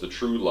that was the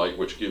true light,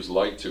 which gives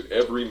light to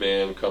every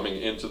man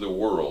coming into the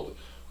world.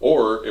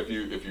 Or if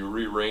you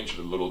rearrange it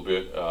a little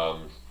bit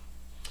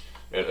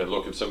and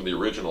look at some of the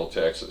original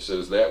text, it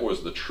says that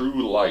was the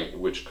true light,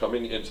 which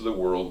coming into the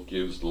world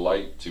gives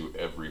light to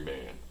every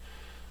man.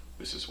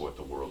 This is what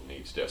the world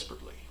needs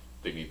desperately.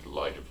 They need the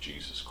light of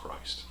Jesus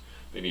Christ.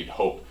 They need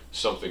hope,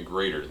 something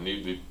greater.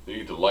 They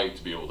need the light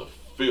to be able to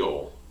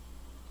fill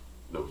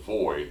the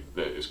void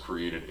that is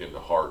created in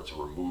the heart, to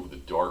remove the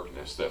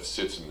darkness that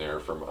sits in there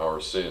from our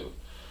sin.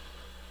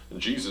 And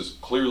Jesus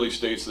clearly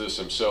states this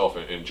himself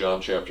in John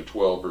chapter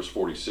 12, verse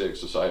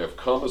 46, says, "I have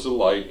come as a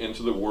light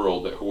into the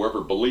world, that whoever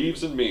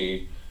believes in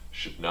me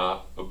should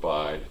not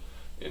abide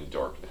in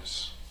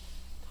darkness."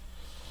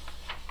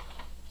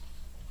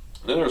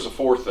 And then there's a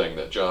fourth thing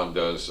that John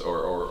does,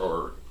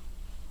 or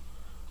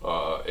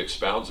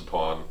expounds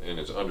upon in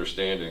his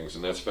understandings,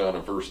 and that's found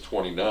in verse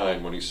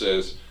 29 when he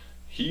says,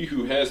 "He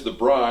who has the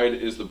bride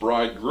is the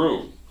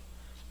bridegroom."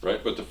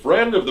 Right? "But the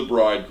friend of the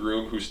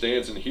bridegroom who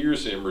stands and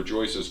hears him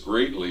rejoices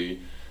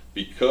greatly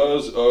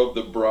because of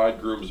the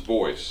bridegroom's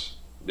voice.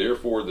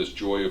 Therefore this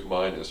joy of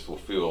mine is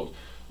fulfilled."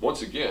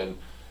 Once again,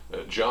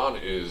 John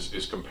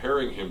is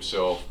comparing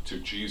himself to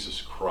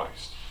Jesus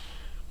Christ.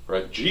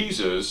 Right?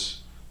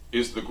 Jesus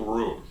is the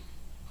groom.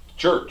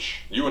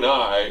 Church, you and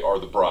I are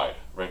the bride.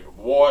 Right?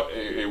 What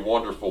a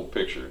wonderful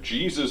picture.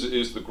 Jesus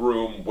is the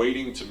groom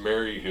waiting to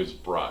marry his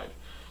bride.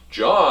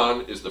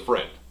 John is the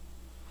friend.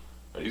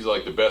 He's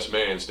like the best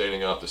man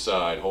standing out the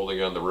side,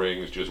 holding on the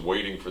rings, just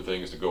waiting for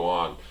things to go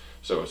on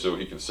so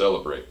he can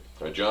celebrate.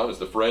 Right? John is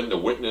the friend, the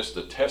witness,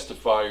 the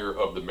testifier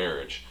of the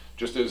marriage.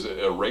 Just as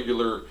a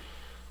regular,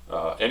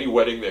 any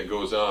wedding that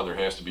goes on, there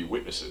has to be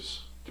witnesses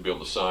to be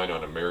able to sign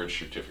on a marriage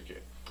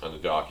certificate, on the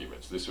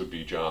documents. This would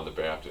be John the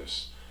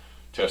Baptist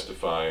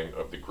testifying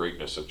of the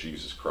greatness of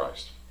Jesus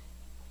Christ.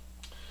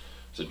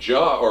 So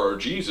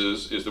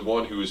Jesus is the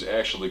one who is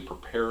actually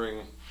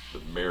preparing the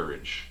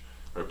marriage,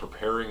 right?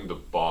 Preparing the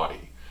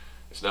body.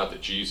 It's not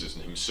that Jesus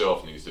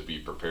himself needs to be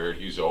prepared.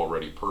 He's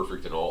already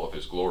perfect in all of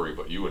his glory.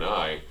 But you and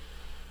I,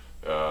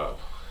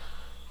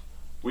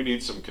 we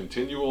need some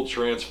continual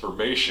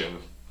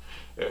transformation,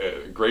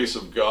 grace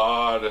of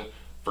God,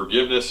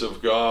 forgiveness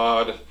of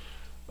God.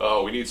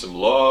 We need some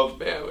love.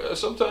 Man,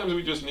 sometimes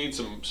we just need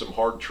some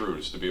hard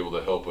truths to be able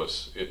to help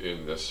us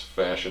in this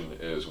fashion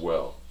as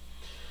well.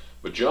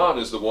 But John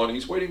is the one,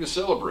 he's waiting to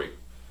celebrate.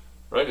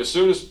 Right? As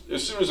soon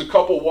as a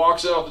couple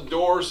walks out the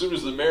door, as soon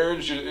as the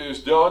marriage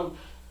is done,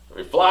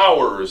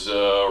 flowers,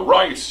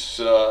 rice,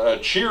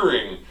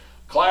 cheering,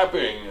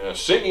 clapping,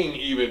 singing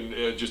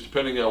even, just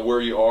depending on where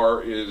you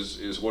are,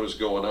 is what is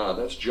going on.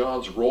 That's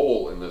John's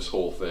role in this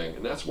whole thing.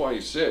 And that's why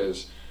he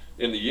says,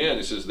 in the end,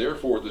 he says,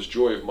 "Therefore this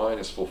joy of mine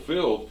is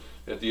fulfilled,"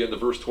 at the end of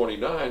verse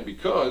 29,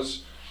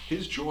 because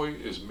his joy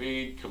is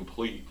made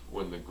complete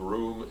when the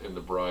groom and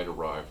the bride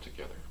arrive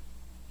together.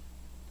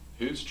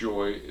 His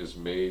joy is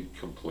made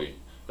complete.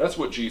 That's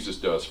what Jesus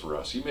does for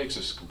us. He makes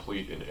us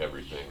complete in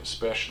everything,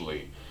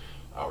 especially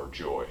our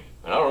joy.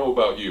 And I don't know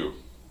about you,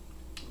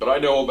 but I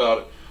know about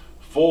it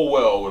full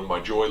well when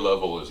my joy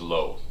level is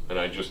low and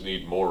I just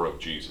need more of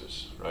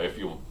Jesus. Right? I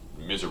feel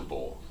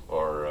miserable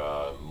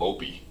or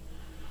mopey,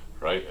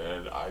 right?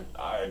 And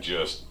I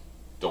just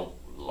don't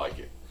like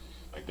it.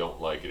 I don't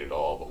like it at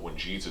all. But when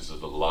Jesus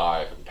is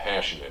alive and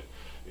passionate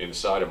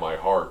inside of my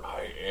heart,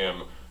 I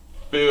am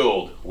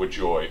filled with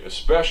joy,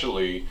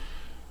 especially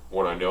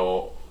when I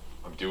know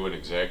I'm doing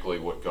exactly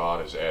what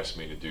God has asked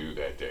me to do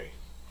that day.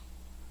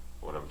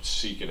 When I'm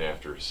seeking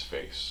after his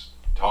face,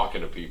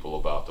 talking to people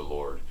about the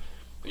Lord,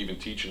 even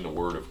teaching the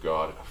word of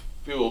God,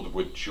 filled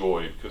with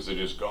joy because it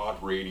is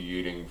God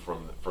radiating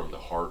from the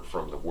heart,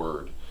 from the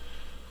word.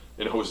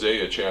 In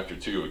Hosea chapter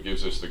 2, it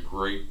gives us the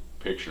great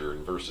picture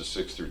in verses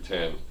 6 through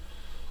 10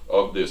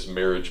 of this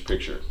marriage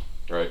picture.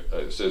 Right?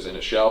 It says, "And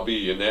it shall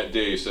be in that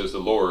day, says the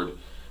Lord,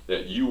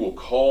 that you will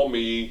call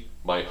me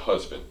my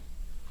husband,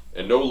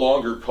 and no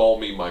longer call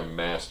me my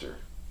master.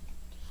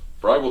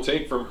 For I will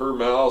take from her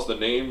mouths the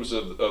names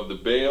of the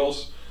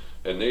Baals,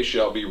 and they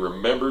shall be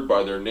remembered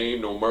by their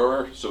name no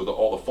more, so that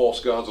all the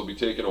false gods will be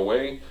taken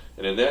away.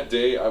 And in that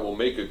day I will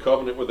make a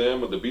covenant with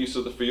them, with the beasts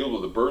of the field,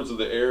 with the birds of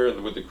the air,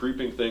 and with the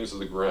creeping things of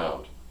the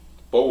ground.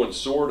 Bow and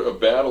sword of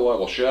battle I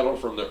will shadow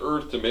from the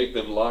earth to make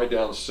them lie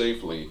down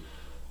safely.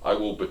 I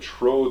will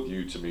betroth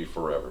you to me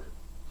forever.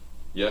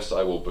 Yes,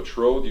 I will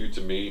betroth you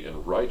to me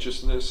in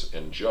righteousness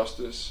and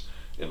justice,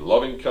 in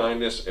loving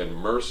kindness and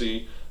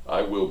mercy.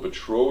 I will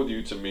betroth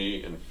you to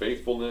me in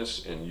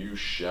faithfulness, and you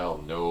shall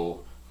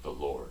know the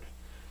Lord."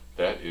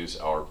 That is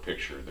our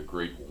picture, the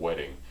great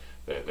wedding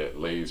that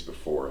lays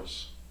before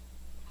us.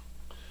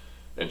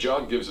 And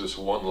John gives us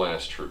one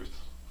last truth.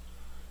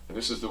 And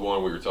this is the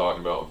one we were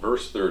talking about.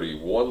 Verse 30,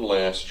 one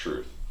last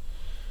truth.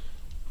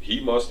 He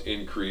must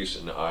increase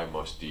and I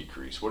must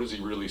decrease. What is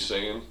he really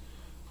saying?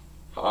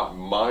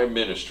 My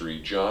ministry,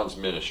 John's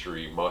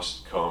ministry,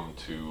 must come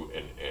to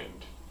an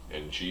end.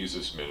 And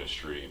Jesus'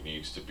 ministry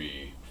needs to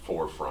be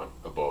forefront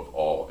above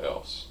all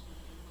else.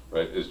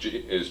 Right? As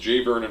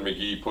J. Vernon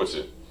McGee puts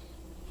it,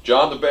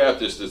 John the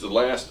Baptist is the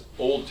last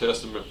Old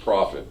Testament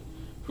prophet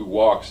who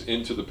walks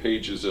into the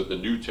pages of the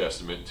New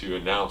Testament to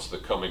announce the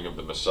coming of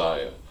the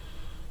Messiah.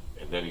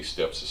 And then he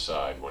steps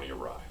aside when he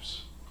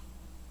arrives.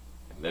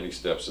 And then he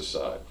steps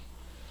aside.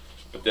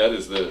 But that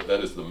is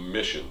the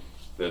mission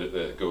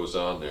that goes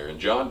on there. And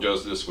John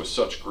does this with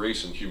such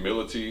grace and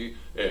humility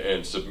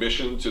and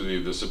submission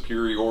to the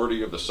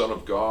superiority of the Son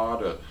of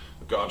God,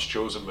 God's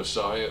chosen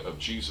Messiah, of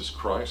Jesus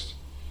Christ.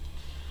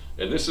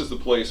 And this is the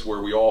place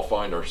where we all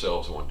find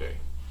ourselves one day.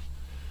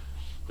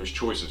 There's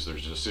choices,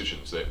 there's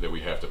decisions that we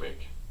have to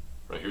make.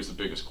 Right? Here's the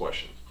biggest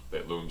question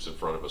that looms in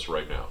front of us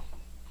right now.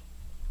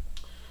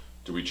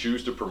 Do we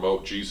choose to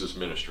promote Jesus'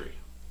 ministry?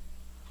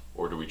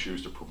 Or do we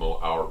choose to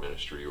promote our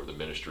ministry or the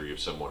ministry of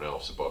someone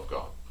else above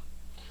God?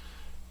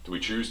 Do we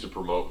choose to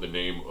promote the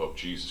name of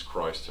Jesus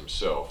Christ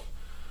himself?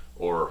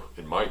 Or,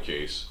 in my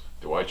case,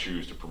 do I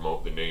choose to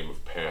promote the name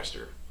of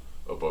pastor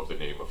above the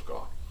name of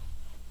God?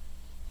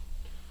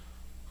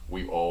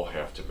 We all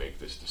have to make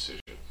this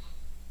decision,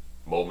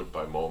 moment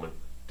by moment,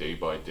 day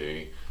by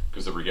day,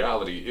 because the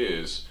reality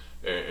is,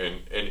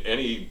 and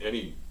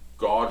any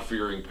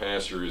God-fearing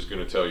pastor is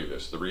going to tell you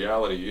this, the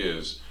reality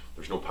is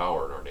there's no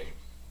power in our name.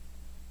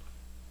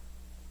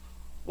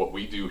 What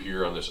we do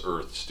here on this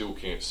earth still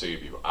can't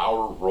save you.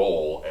 Our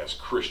role as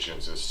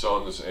Christians, as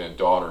sons and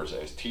daughters,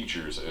 as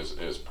teachers,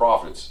 as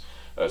prophets,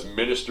 as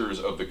ministers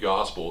of the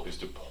gospel, is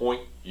to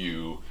point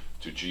you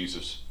to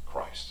Jesus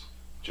Christ,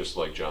 just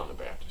like John the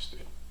Baptist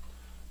did.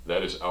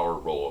 That is our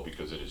role,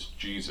 because it is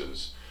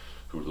Jesus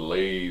who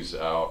lays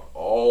out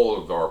all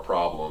of our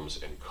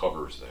problems and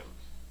covers them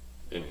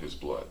in his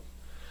blood.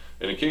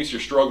 And in case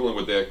you're struggling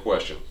with that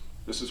question,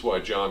 this is why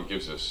John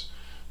gives us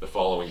the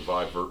following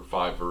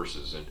five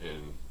verses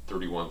in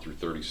 31 through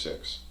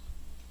 36.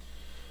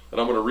 And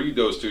I'm going to read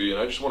those to you,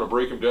 and I just want to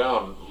break them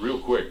down real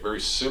quick,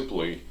 very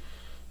simply,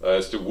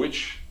 as to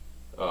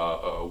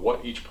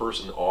what each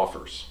person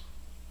offers.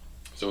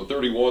 So in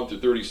 31 through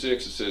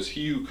 36 it says,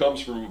 "He who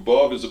comes from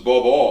above is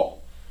above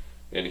all,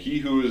 and he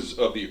who is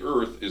of the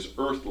earth is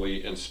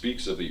earthly and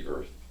speaks of the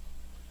earth.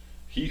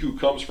 He who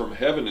comes from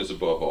heaven is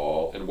above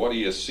all, and what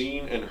he has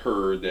seen and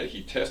heard that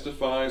he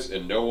testifies,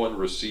 and no one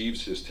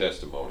receives his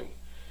testimony.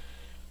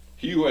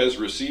 He who has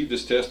received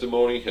his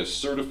testimony has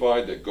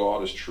certified that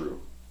God is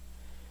true.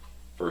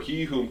 For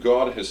he whom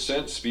God has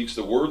sent speaks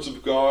the words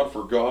of God,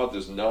 for God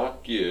does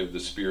not give the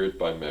Spirit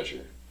by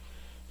measure.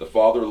 The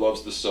Father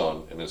loves the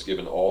Son and has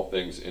given all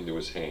things into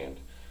his hand.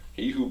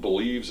 He who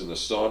believes in the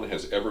Son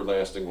has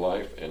everlasting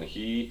life, and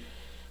he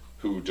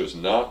who does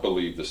not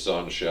believe the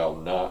Son shall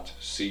not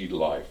see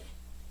life,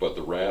 but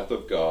the wrath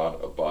of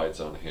God abides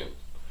on him."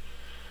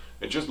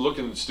 And just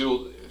looking,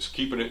 still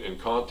keeping it in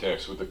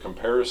context with the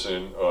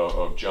comparison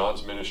of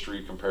John's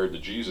ministry compared to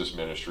Jesus'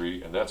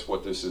 ministry, and that's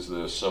what this is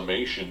the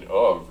summation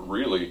of,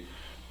 really.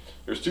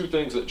 There's two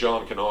things that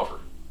John can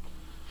offer,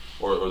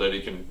 or that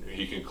he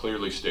can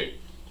clearly state.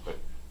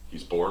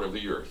 He's born of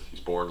the earth.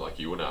 He's born like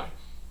you and I,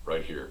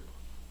 right here.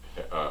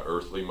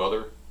 Earthly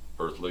mother,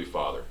 earthly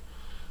father.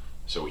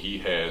 So he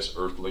has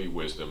earthly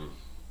wisdom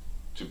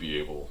to be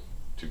able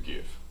to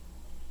give.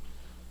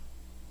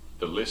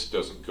 The list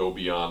doesn't go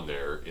beyond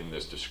there in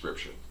this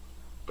description.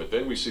 But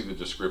then we see the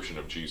description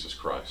of Jesus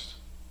Christ.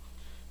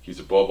 He's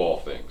above all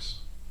things.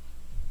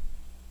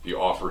 He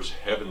offers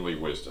heavenly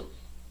wisdom.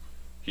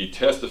 He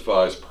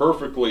testifies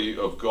perfectly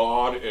of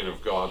God and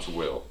of God's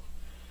will.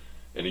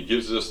 And he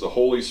gives us the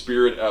Holy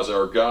Spirit as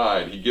our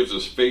guide. He gives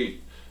us faith,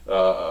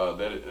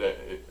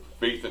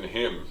 faith in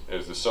him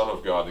as the Son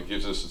of God that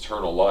gives us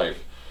eternal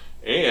life.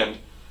 And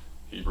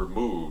he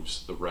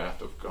removes the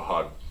wrath of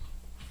God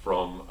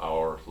from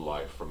our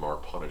life, from our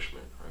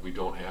punishment. Right? We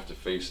don't have to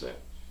face that.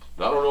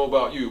 And I don't know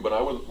about you, but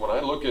when I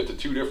look at the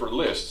two different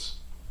lists,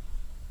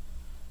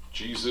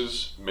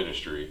 Jesus'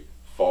 ministry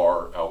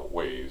far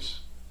outweighs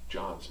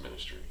John's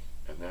ministry.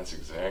 And that's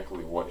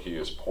exactly what he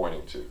is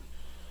pointing to.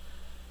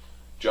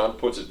 John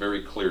puts it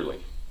very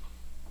clearly.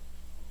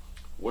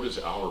 What is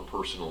our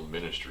personal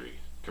ministry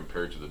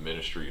compared to the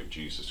ministry of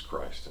Jesus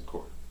Christ, and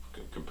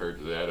compared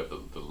to that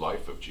of the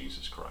life of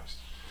Jesus Christ?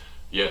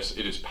 Yes,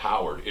 it is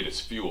powered, it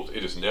is fueled,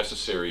 it is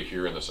necessary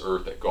here on this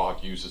earth that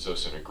God uses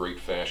us in a great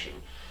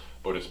fashion,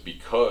 but it's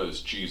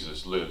because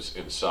Jesus lives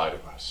inside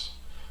of us.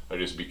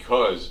 It is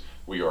because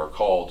we are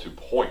called to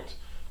point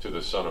to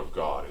the Son of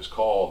God. It's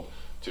called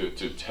to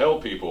tell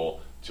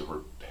people to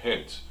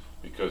repent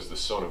because the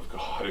Son of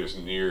God is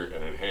near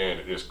and at hand.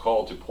 It is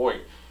called to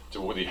point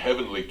to the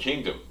heavenly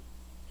kingdom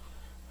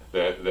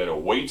that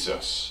awaits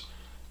us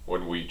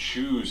when we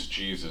choose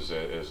Jesus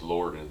as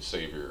Lord and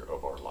Savior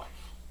of our life.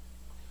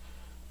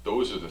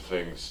 Those are the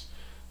things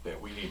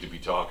that we need to be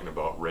talking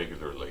about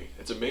regularly.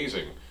 It's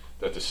amazing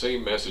that the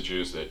same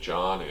messages that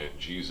John and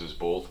Jesus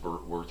both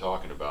were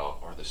talking about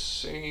are the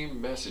same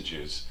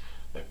messages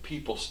that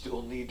people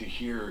still need to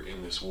hear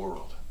in this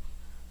world,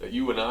 that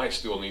you and I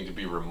still need to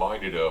be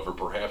reminded of, or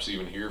perhaps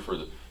even hear for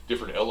the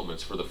different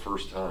elements for the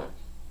first time.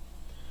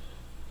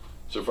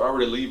 So if I were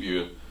to leave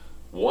you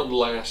one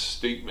last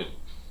statement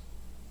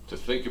to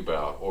think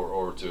about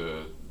or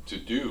to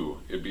do,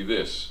 it'd be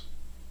this,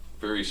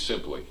 very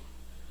simply.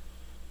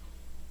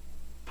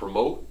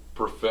 Promote,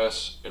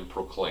 profess, and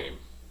proclaim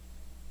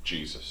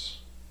Jesus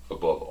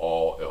above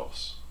all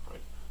else.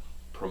 Right?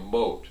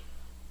 Promote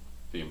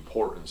the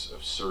importance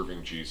of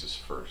serving Jesus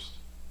first.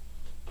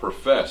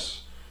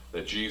 Profess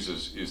that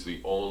Jesus is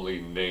the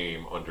only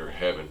name under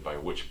heaven by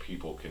which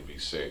people can be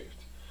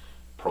saved.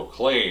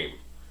 Proclaim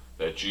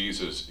that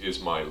Jesus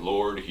is my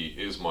Lord, He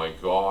is my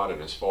God,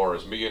 and as far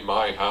as me and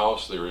my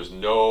house, there is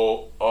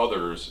no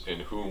others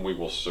in whom we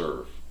will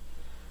serve.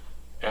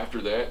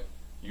 After that,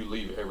 you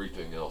leave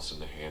everything else in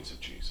the hands of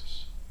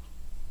Jesus.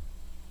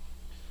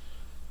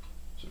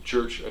 So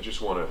church, I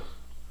just want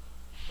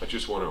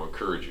to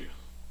encourage you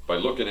by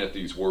looking at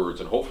these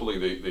words, and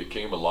hopefully they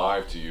came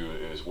alive to you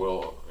as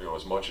well,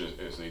 as much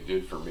as they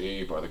did for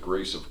me by the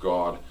grace of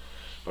God.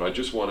 But I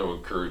just want to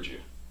encourage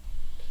you.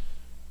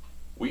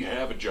 We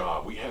have a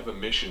job, we have a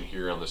mission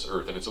here on this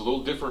earth, and it's a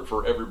little different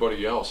for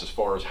everybody else as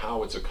far as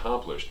how it's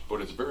accomplished, but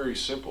it's very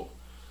simple.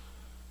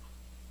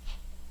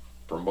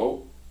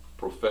 Promote,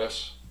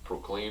 profess,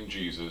 proclaim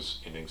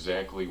Jesus in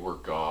exactly where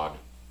God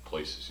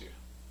places you.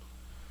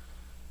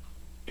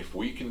 If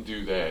we can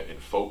do that and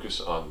focus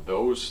on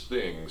those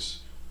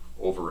things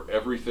over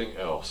everything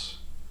else,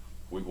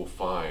 we will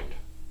find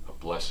a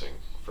blessing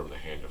from the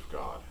hand of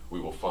God. We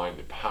will find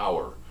the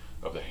power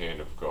of the hand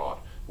of God.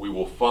 We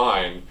will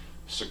find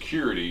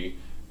security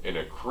in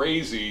a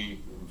crazy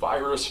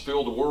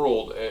virus-filled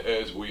world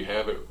as we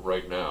have it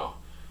right now.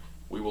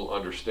 We will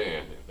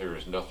understand there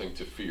is nothing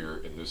to fear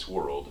in this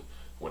world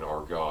when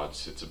our God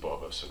sits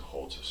above us and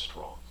holds us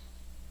strong.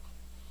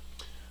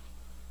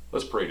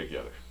 Let's pray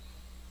together.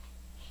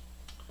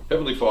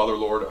 Heavenly Father,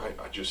 Lord,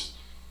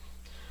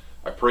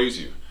 I praise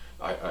you.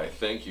 I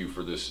thank you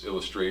for this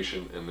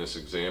illustration and this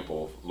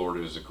example. Lord,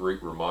 it is a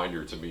great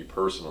reminder to me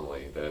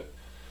personally that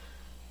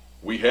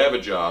we have a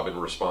job and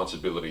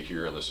responsibility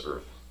here on this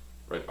earth.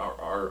 Right?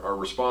 Our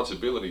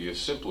responsibility is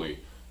simply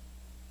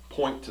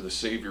point to the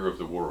Savior of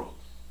the world.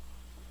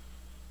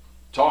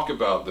 Talk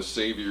about the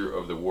Savior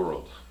of the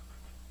world.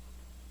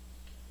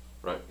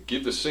 Right?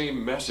 Give the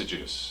same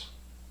messages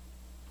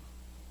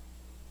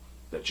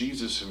that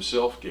Jesus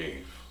himself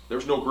gave.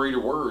 There's no greater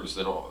words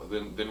than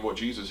what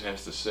Jesus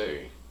has to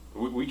say.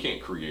 We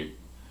can't create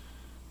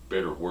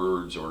better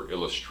words or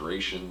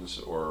illustrations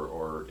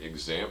or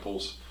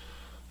examples.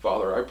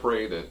 Father, I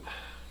pray that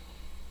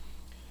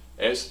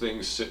as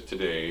things sit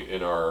today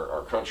in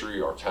our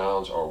country, our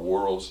towns, our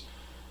worlds,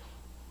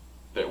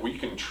 that we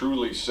can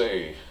truly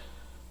say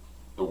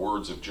the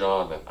words of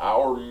John, that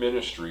our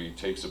ministry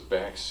takes a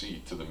back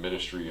seat to the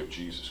ministry of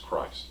Jesus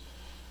Christ.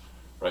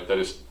 Right? That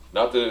is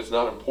not that it's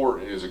not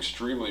important, it is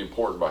extremely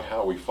important by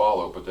how we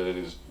follow, but that it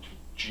is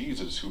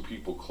Jesus who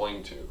people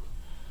cling to.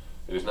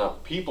 It is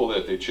not people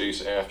that they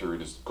chase after,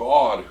 it is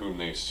God whom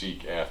they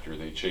seek after,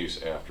 they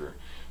chase after,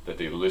 that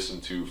they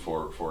listen to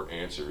for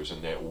answers,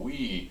 and that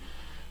we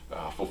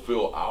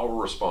fulfill our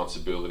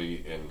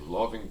responsibility in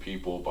loving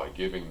people by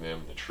giving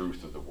them the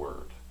truth of the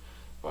word,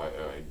 by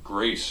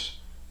grace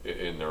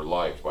in their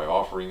life, by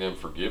offering them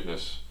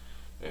forgiveness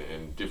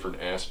in different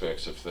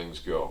aspects of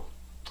things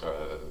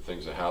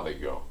and how they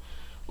go.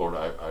 Lord,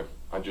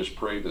 I just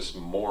pray this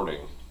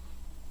morning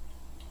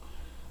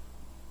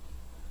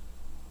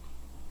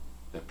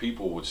that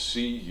people would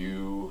see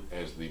you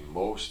as the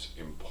most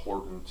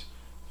important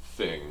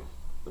thing,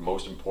 the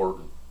most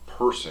important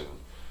person,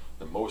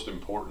 the most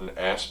important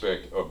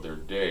aspect of their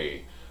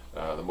day,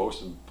 the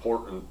most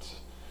important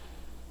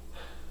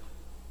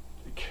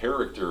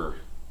character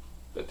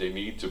that they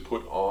need to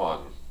put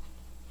on,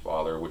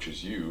 Father, which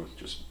is you,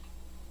 just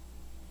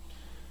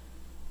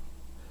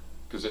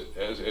because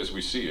as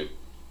we see it,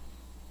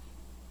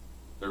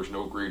 there's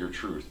no greater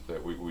truth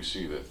that we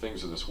see, that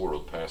things of this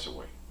world pass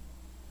away.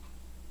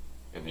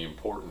 And the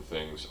important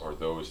things are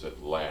those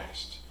that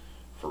last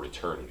for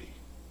eternity.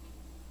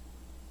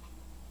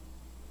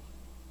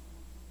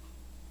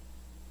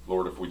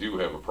 Lord, if we do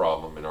have a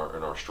problem in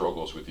our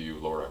struggles with you,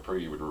 Lord, I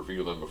pray you would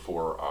reveal them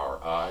before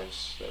our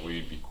eyes, that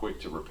we'd be quick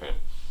to repent.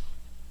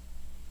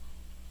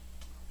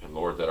 And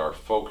Lord, that our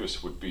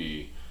focus would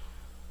be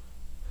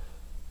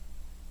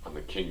on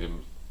the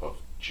kingdom of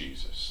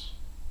Jesus.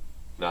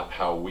 Not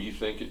how we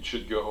think it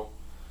should go,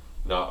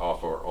 not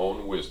off our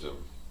own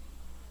wisdom,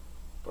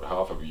 but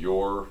off of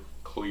your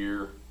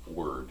clear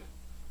word.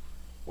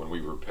 When we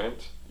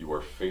repent, you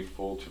are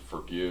faithful to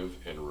forgive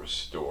and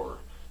restore.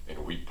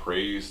 And we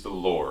praise the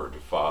Lord,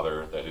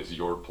 Father, that is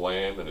your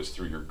plan, that is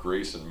through your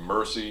grace and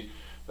mercy,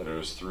 that it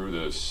is through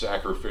the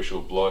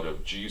sacrificial blood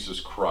of Jesus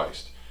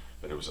Christ,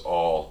 that it was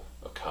all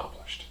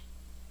accomplished.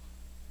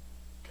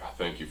 God,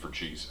 thank you for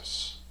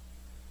Jesus.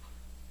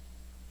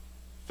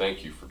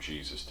 Thank you for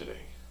Jesus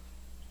today.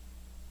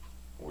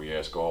 We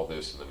ask all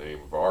this in the name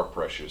of our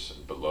precious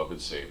and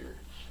beloved Savior,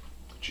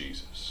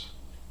 Jesus.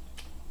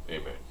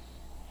 Amen.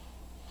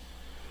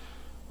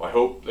 I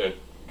hope that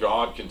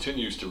God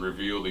continues to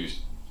reveal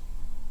these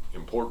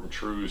important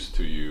truths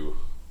to you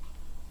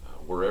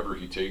wherever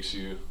He takes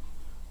you,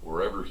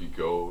 wherever He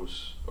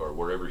goes, or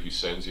wherever He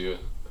sends you.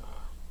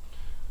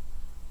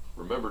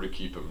 Remember to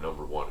keep Him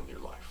number one in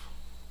your life.